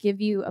 I will give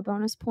you a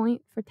bonus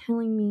point for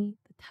telling me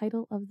the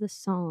title of the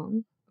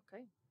song.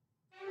 Okay.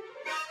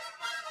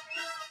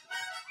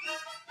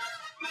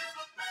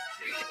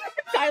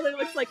 Tyler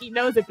looks like he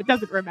knows it but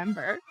doesn't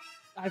remember.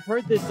 I've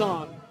heard this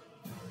song.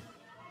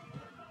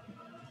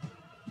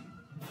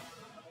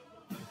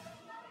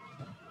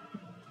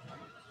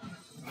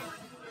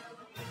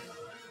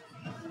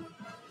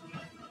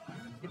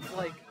 It's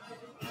like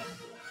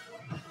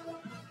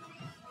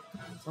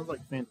Sounds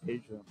like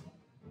Fantasia.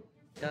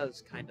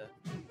 does kind of.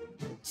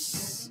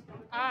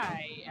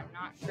 I am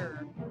not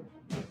sure.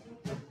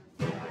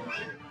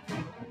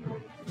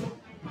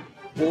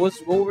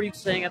 What were you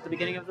saying at the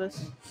beginning of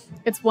this?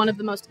 It's one of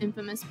the most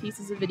infamous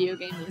pieces of video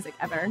game music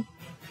ever.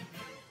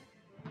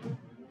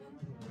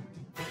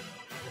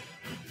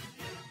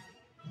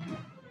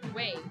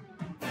 Wait.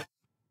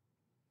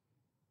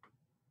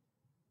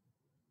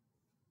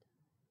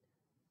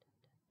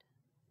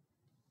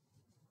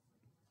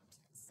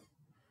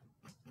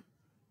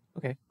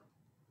 Okay.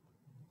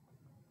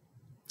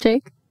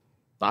 Jake?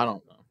 I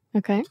don't know.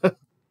 Okay.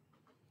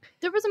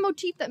 There was a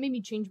motif that made me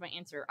change my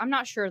answer. I'm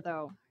not sure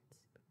though.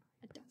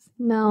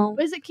 No.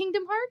 Is it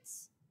Kingdom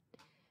Hearts?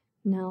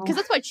 No. Because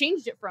that's what I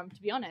changed it from,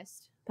 to be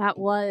honest. That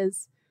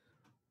was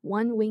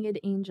One Winged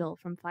Angel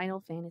from Final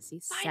Fantasy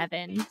Final VII.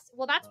 Fantasy.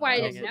 Well, that's why I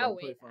Dang didn't it. know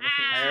Play it. Final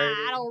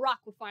Fantasy. I don't rock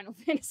with Final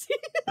Fantasy.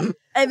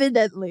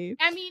 Evidently.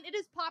 I mean, it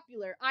is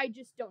popular. I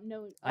just don't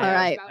know. I All have,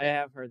 right. I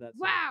have heard that. Song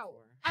Wow.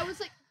 before. I was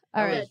like,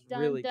 All That right. was dun,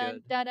 really dun,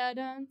 good. dun, dun,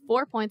 dun.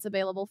 4 points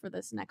available for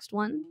this next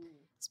one.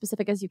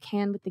 Specific as you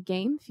can with the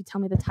game. If you tell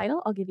me the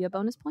title, I'll give you a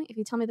bonus point. If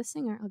you tell me the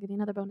singer, I'll give you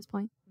another bonus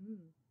point.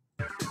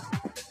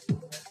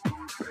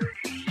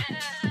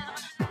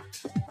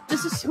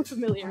 This is so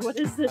familiar. What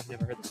is this? I've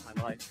never heard this in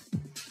my life.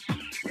 I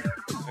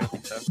don't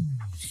think so.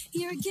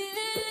 You're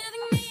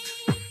giving me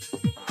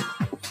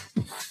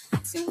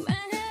too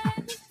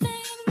many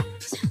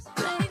things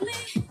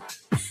lately.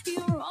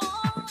 You're all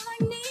I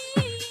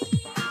need.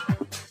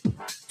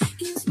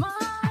 You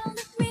smiled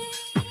at me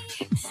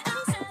and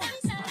said,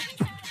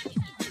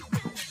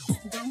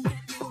 don't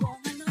get me wrong,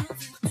 I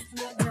love you.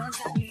 What does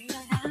that mean?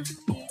 I have to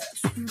be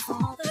your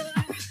father.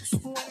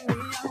 When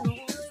we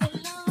are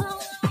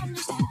alone, I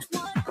understand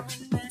what I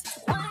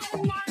meant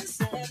when I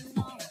said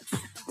no.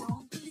 I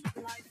don't believe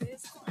life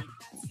is quite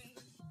that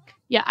simple.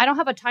 Yeah, I don't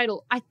have a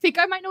title. I think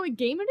I might know what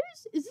game it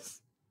is. Is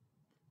this?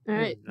 All I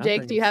have right.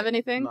 Jake, do you have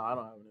anything? No, I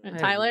don't have Uh, any. I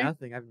have Tyler?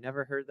 nothing. I've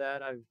never heard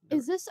that.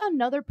 Is this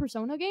another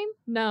Persona game?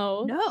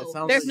 No. No. It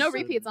sounds There's like no you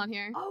said- repeats on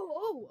here.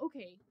 Oh,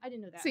 okay. I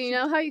didn't know that. So you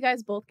know how you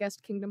guys both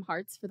guessed Kingdom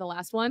Hearts for the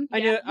last one? I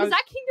knew. Was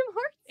that Kingdom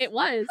Hearts? It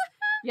was.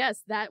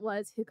 Yes, that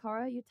was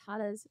Hikara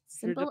Utada's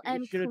Simple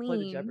and should have played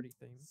the Clean. Jeopardy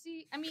thing.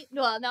 See, I mean,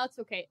 no, it's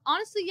okay.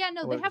 Honestly, yeah,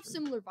 no, they have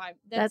similar vibe.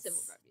 That's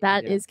similar vibe.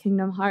 That Yeah. is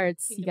Kingdom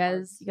Hearts. Kingdom you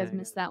Hearts. guys Yeah.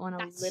 missed that one a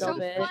That's little so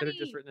bit. Should've funny.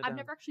 just written it I've down.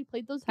 never actually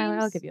played those Tyler,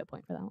 games. I'll give you a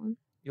point for that one.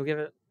 You'll give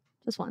it.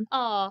 Just one.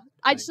 I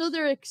just know Nice.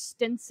 they're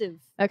extensive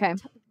Okay.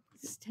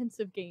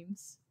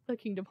 games. The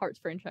Kingdom Hearts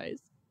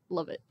franchise.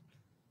 Love it.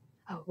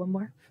 Oh, one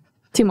more.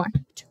 2 more.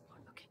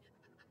 Okay.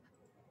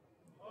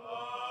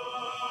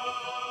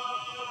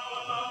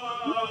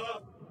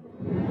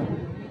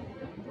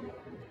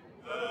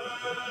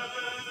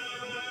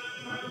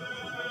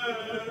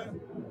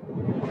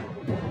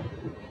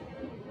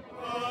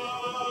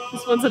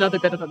 This one's another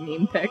bit of a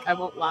meme pick, I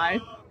won't lie.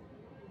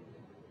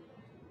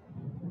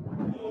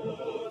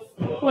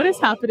 What is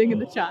happening in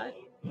the chat?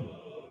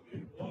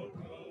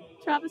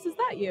 Travis, is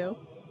that you?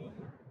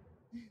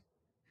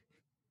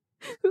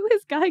 Who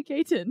is Guy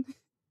Caton?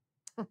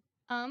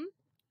 Okay.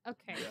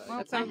 Yeah, Well,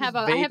 that I sounds have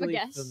a vaguely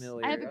guess.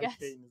 familiar. I have a Guy guess.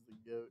 Caton is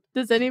the goat.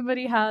 Does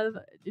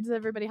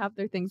everybody have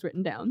their things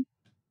written down?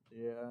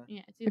 Yeah.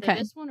 Yeah, it's either Okay.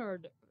 this one or.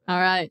 All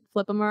right,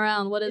 flip them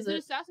around. What Is is it it?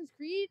 Assassin's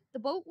Creed? The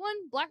boat one?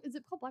 Is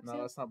it called Black No,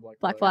 Sail? that's not Black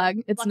Black Flag.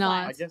 Flag. It's Black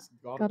not. Flag. I guess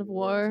God of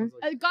War. Sounds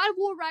like- God of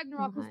War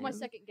Ragnarok was my Fine.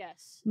 second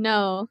guess.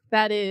 No,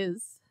 that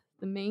is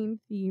the main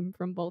theme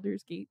from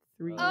Baldur's Gate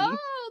 3. Oh,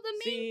 the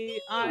main See, theme.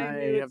 I I knew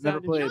it have never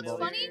sounded played You know what's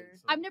Baldur's funny? Gate,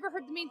 so- I've never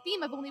heard the main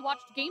theme. I've only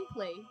watched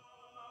gameplay.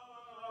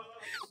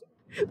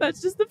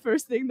 That's just the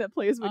first thing that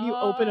plays when you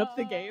open up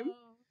the game.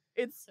 Oh.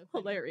 It's So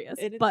funny. hilarious.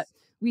 And But it's-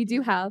 we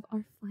do have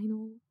our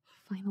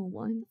final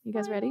one. You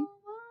guys ready?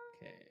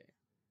 Okay.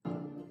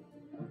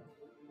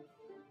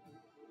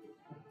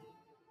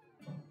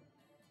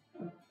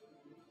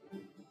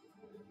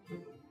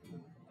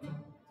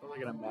 Sounds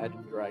like an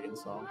Imagine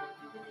Dragons song.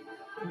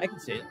 I can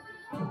see it.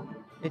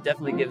 It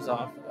definitely gives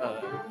off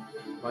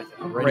Like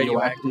a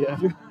radioactive.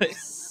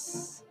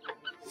 radioactive.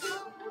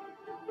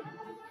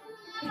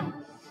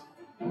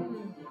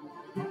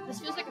 This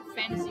feels like a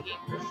fantasy game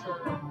for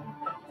sure.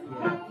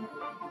 Yeah.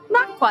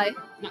 Not quite.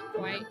 Not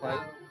quite. Quite.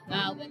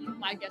 Well, then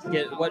my guess is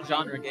Get, what not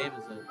genre game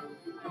is it?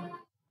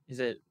 Is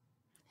it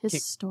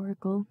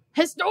Historical.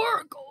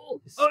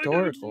 historical.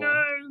 historical?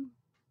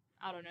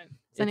 I don't know.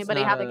 Does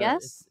anybody have a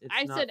guess? It's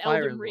I not said Fire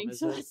Elden Emblem, Ring, is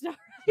so it? that's not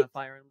It's not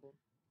Fire Emblem.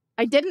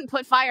 I didn't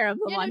put Fire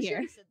Emblem Yeah, no, on she here.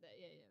 already said that.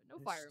 Yeah. No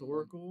Fire Emblem.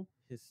 Historical.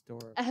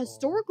 Historical. A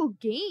historical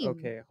game.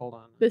 Okay, hold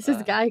on. This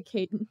is Guy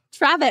Caton.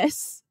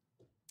 Travis.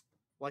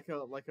 Like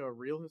a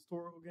real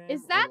historical game.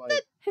 Is or that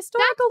like,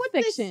 Historical what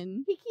this-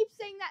 fiction. He keeps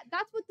saying that.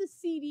 That's what the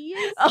CD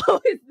is.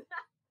 Oh, is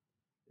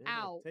that?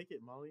 yeah, Ow. Take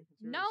it, Molly. It's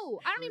yours. No,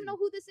 I don't even know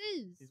who this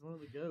is. He's one of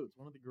the goats.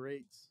 One of the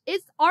greats.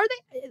 Are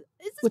they? Is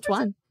this Which person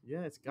one?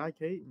 Yeah, it's Guy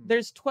Caton.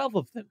 There's 12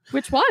 of them.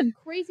 Which one?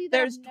 Crazy. That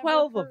There's I've never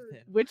 12 of heard.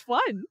 them. Which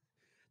one?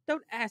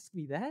 Don't ask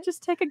me that.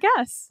 Just take a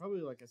guess.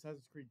 Probably like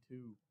Assassin's Creed 2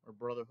 or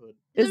Brotherhood.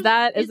 Is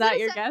that Is it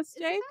your Assa- guess, is it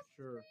Jake?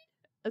 Sure.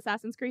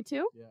 Assassin's Creed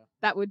 2? Yeah.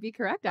 That would be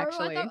correct, Or I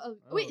actually. thought-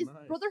 wait, Oh, is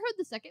nice. Brotherhood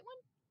the second one?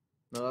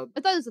 No, I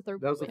thought it was the third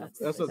that was one. the, Wait,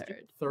 that's the the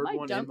third. third Am I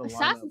one dumb? in the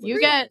Assassin's lineup. You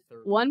but get it's the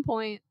third 1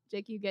 point.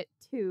 Jake, you get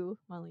 2.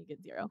 Molly, you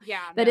get 0. Yeah.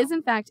 That no. is,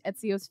 in fact,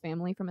 Ezio's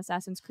family from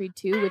Assassin's Creed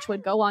 2, which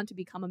would go on to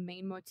become a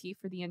main motif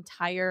for the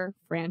entire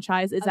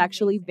franchise. Is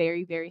actually Amazing.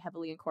 very, very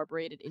heavily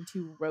incorporated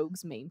into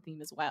Rogue's main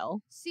theme as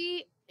well.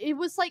 See, it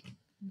was like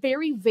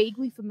very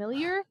vaguely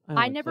familiar. I I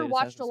only never played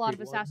watched a Assassin's lot of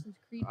Creed 1. Assassin's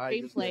Creed I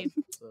just gameplay.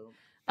 did, so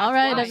All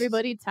right, why.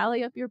 everybody,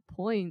 tally up your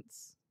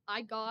points.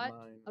 I got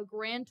mine. a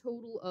grand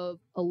total of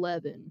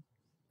 11.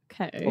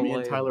 Okay. Oh, Me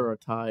and yeah. Tyler are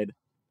tied.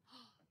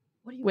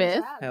 What do you With?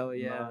 guys have? Hell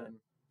yeah. 9.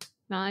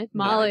 9.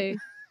 Molly,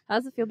 how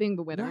does it feel being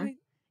the winner? Nine.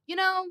 You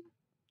know,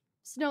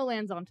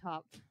 Snowland's on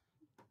top.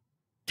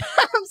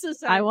 I'm so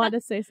sorry. I want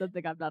to say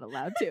something I'm not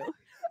allowed to.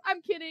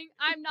 I'm kidding.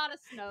 I'm not a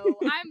snow.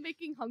 I'm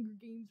making Hunger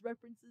Games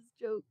references,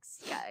 jokes,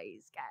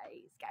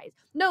 guys.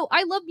 No,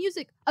 I love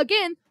music.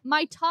 Again,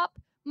 my top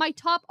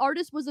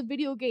artist was a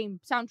video game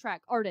soundtrack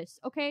artist.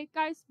 Okay,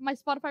 guys, my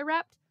Spotify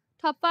Wrapped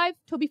top 5.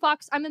 Toby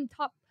Fox. I'm in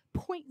top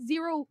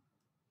 0.01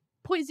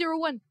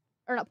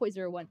 or not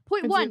 0.01,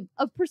 0.1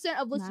 of percent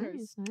of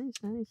listeners.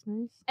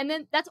 Nice. And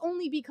then that's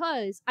only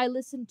because I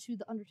listen to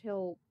the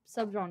Undertale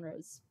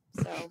subgenres.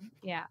 So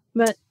yeah.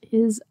 That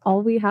is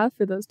all we have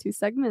for those 2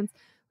 segments.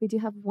 We do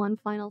have one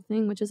final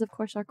thing, which is, of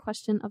course, our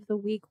question of the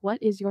week.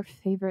 What is your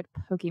favorite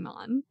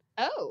Pokemon?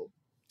 Oh.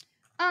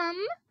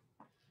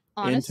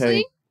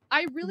 Honestly,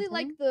 I really Entei?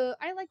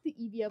 like the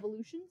Eevee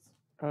evolutions.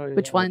 Oh, yeah,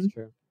 Which that's one?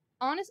 true.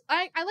 I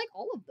like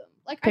all of them.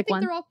 Like I Pick think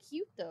one. they're all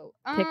cute though.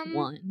 Pick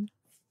one.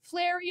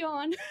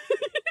 Flareon.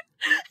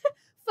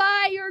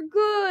 Fire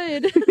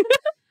good.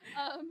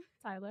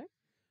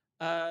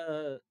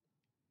 Tyler?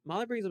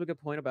 Molly brings up a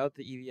good point about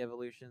the Eevee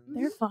evolution.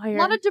 They're a fire.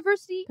 lot of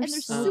diversity They're and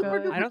they're so super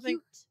good. duper I don't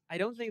think- cute. I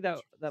don't think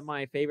that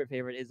my favorite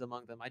is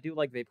among them. I do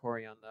like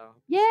Vaporeon though.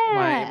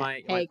 Yeah.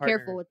 my Hey, partner-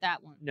 careful with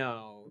that one.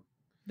 No.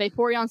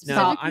 Vaporeon No,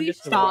 specifically. I'm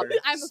just Stop. aware.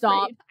 I'm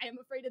Stop. afraid. I am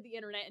afraid of the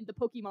internet and the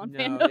Pokemon No,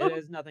 fandom. it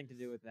has nothing to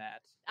do with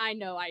that. I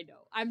know. I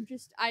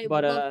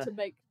But, love to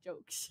make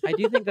jokes. I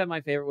do think that my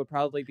favorite would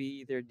probably be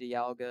either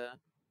Dialga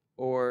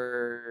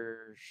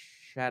or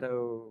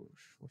Shadow.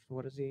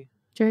 What is he?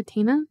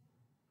 Giratina?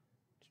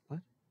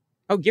 What?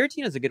 Oh,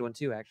 Giratina's a good one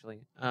too,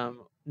 actually.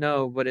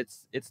 No, but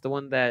it's the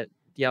one that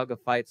Dialga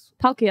fights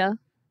Palkia.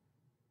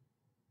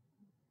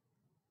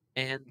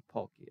 and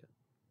Palkia.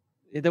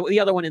 The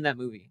other one in that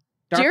movie.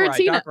 Darkrai.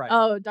 Giratina. Darkrai.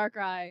 Oh,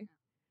 Darkrai.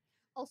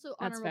 Also, That's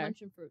honorable fair.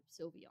 mention for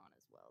Sylveon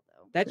as well,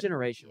 though. That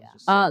generation Yeah. was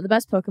just so The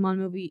best Pokemon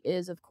movie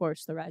is, of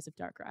course, The Rise of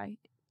Darkrai.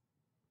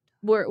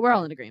 We're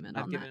all in agreement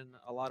I've on that. given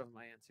a lot of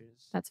my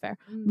answers. That's fair.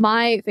 Mm.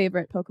 My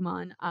favorite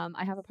Pokemon,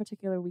 I have a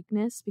particular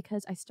weakness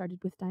because I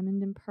started with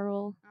Diamond and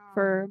Pearl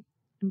for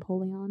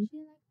Empoleon. She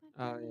like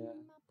my Oh, diamond yeah.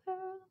 and my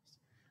pearls.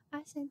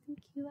 I sent them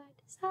to you. I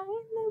designed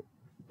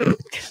them.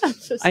 I'm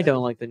so I sorry.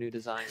 don't like the new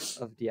design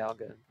of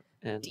Dialga.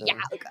 And Yeah.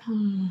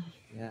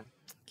 yeah.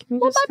 Can we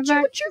What just about come you?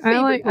 back? What's your I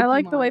like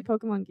favorite the way Pokemon?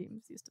 Pokemon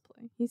games used to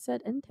play. He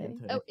said Entei.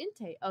 Entei. Oh,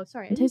 Entei. Oh,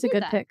 sorry. I Entei's didn't a hear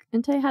good that. pick.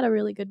 Entei had a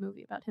really good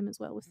movie about him as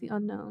well with the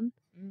unknown.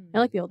 I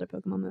like the older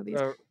Pokemon movies.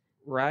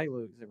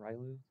 Rylu. Is it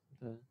Rylu?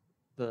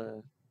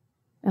 The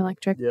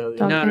Electric. Yeah,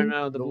 Dog no, thing?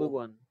 the The blue l-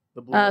 one.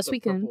 The blue with the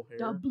Suicune. purple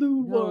hair.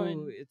 blue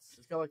No, It's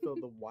got like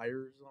the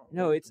wires on.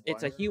 no, like,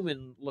 it's a wire.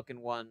 human looking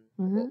one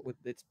What? with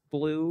it's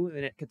blue and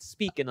it could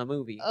speak in the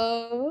movie.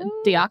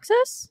 Oh.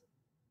 Deoxys?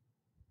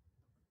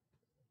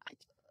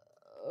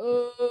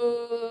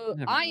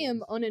 Never I mind.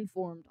 am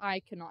uninformed. I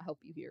cannot help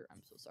you here.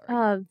 I'm so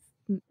sorry.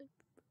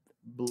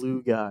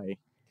 Blue guy.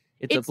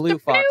 It's a It's the blue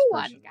fox blue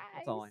one, version.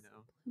 That's all I guys.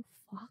 know.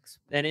 Fox.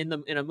 And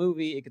in a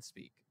movie, it could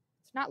speak.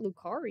 It's not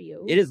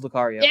Lucario. It is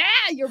Lucario. Yeah,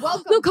 you're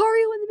welcome.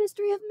 Lucario and the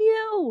Mystery of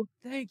Mew.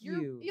 Thank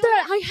You're- you. you're-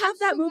 That, I I'm have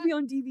that so movie glad-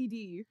 on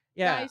DVD.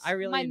 Yeah, Guys, I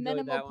really my enjoyed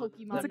minimal that one.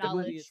 Pokemon The movie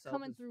knowledge itself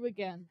coming is- through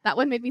again. That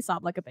one made me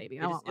sob like a baby.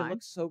 I won't It lie.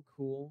 looks so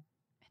cool.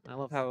 I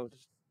love how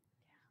just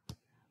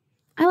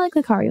I like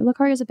Lucario.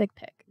 Lucario's a big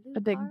pick. A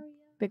Lucario.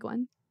 big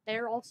one.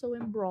 They're also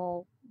in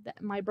Brawl.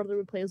 That my brother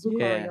would play as Yeah.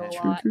 Lucario a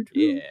True, lot.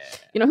 yeah.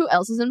 You know who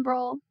else is in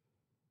Brawl?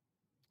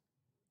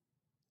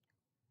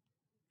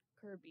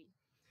 Kirby.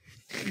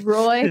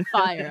 Roy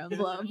Fire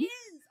Emblem. He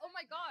is. Oh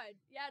my god.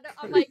 Yeah. No,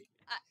 I'm like,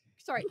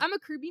 sorry. I'm a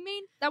Kirby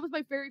main. That was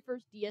my very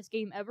first DS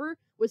game ever.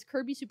 Was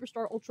Kirby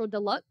Superstar Ultra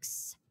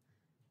Deluxe.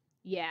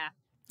 Yeah,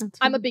 That's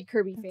I'm a fair. big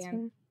Kirby That's fan.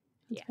 fair.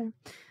 That's fair.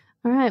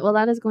 All right. Well,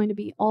 that is going to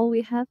be all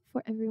we have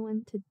for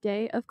everyone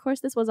today. Of course,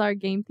 this was our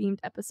game themed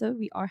episode.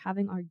 We are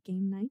having our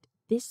game night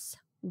this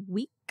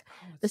week,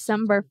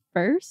 December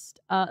 1st.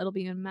 It'll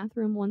be in Math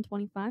Room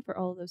 125 for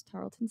all of those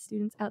Tarleton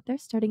students out there,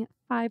 starting at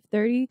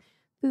 5:30.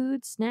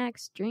 Food,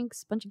 snacks,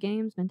 drinks, bunch of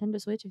games, Nintendo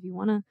Switch. If you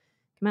want to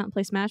come out and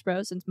play Smash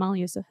Bros, since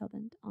Molly is so hell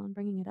bent on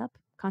bringing it up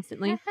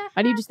constantly.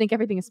 Why do you just think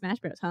everything is Smash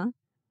Bros, huh?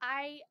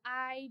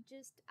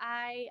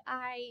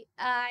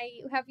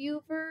 Have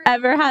you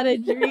Ever had a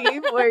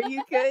dream where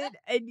you could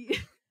and you...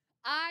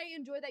 I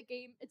enjoy that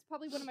game. It's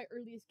probably one of my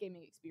earliest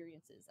gaming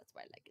experiences. That's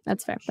why I like it.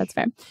 That's fair. That's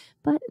fair.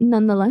 But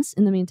nonetheless,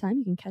 in the meantime,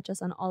 you can catch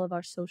us on all of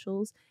our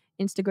socials: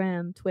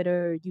 Instagram,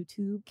 Twitter,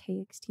 YouTube,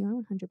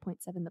 KXTR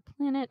 100.7 The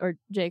Planet. Or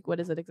Jake, what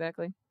is it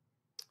exactly?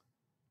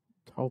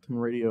 Tarleton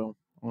Radio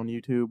on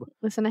YouTube.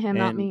 Listen to him,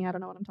 not And- me. I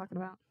don't know what I'm talking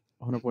about.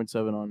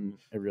 100.7 on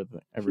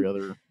every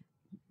other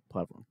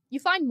platform. You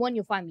find one,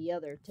 you'll find the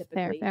other.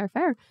 Typically.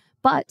 Fair.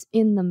 But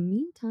in the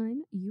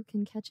meantime, you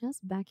can catch us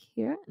back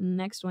here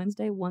next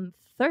Wednesday,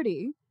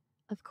 1:30,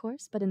 of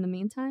course. But in the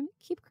meantime,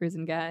 keep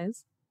cruising,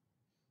 guys.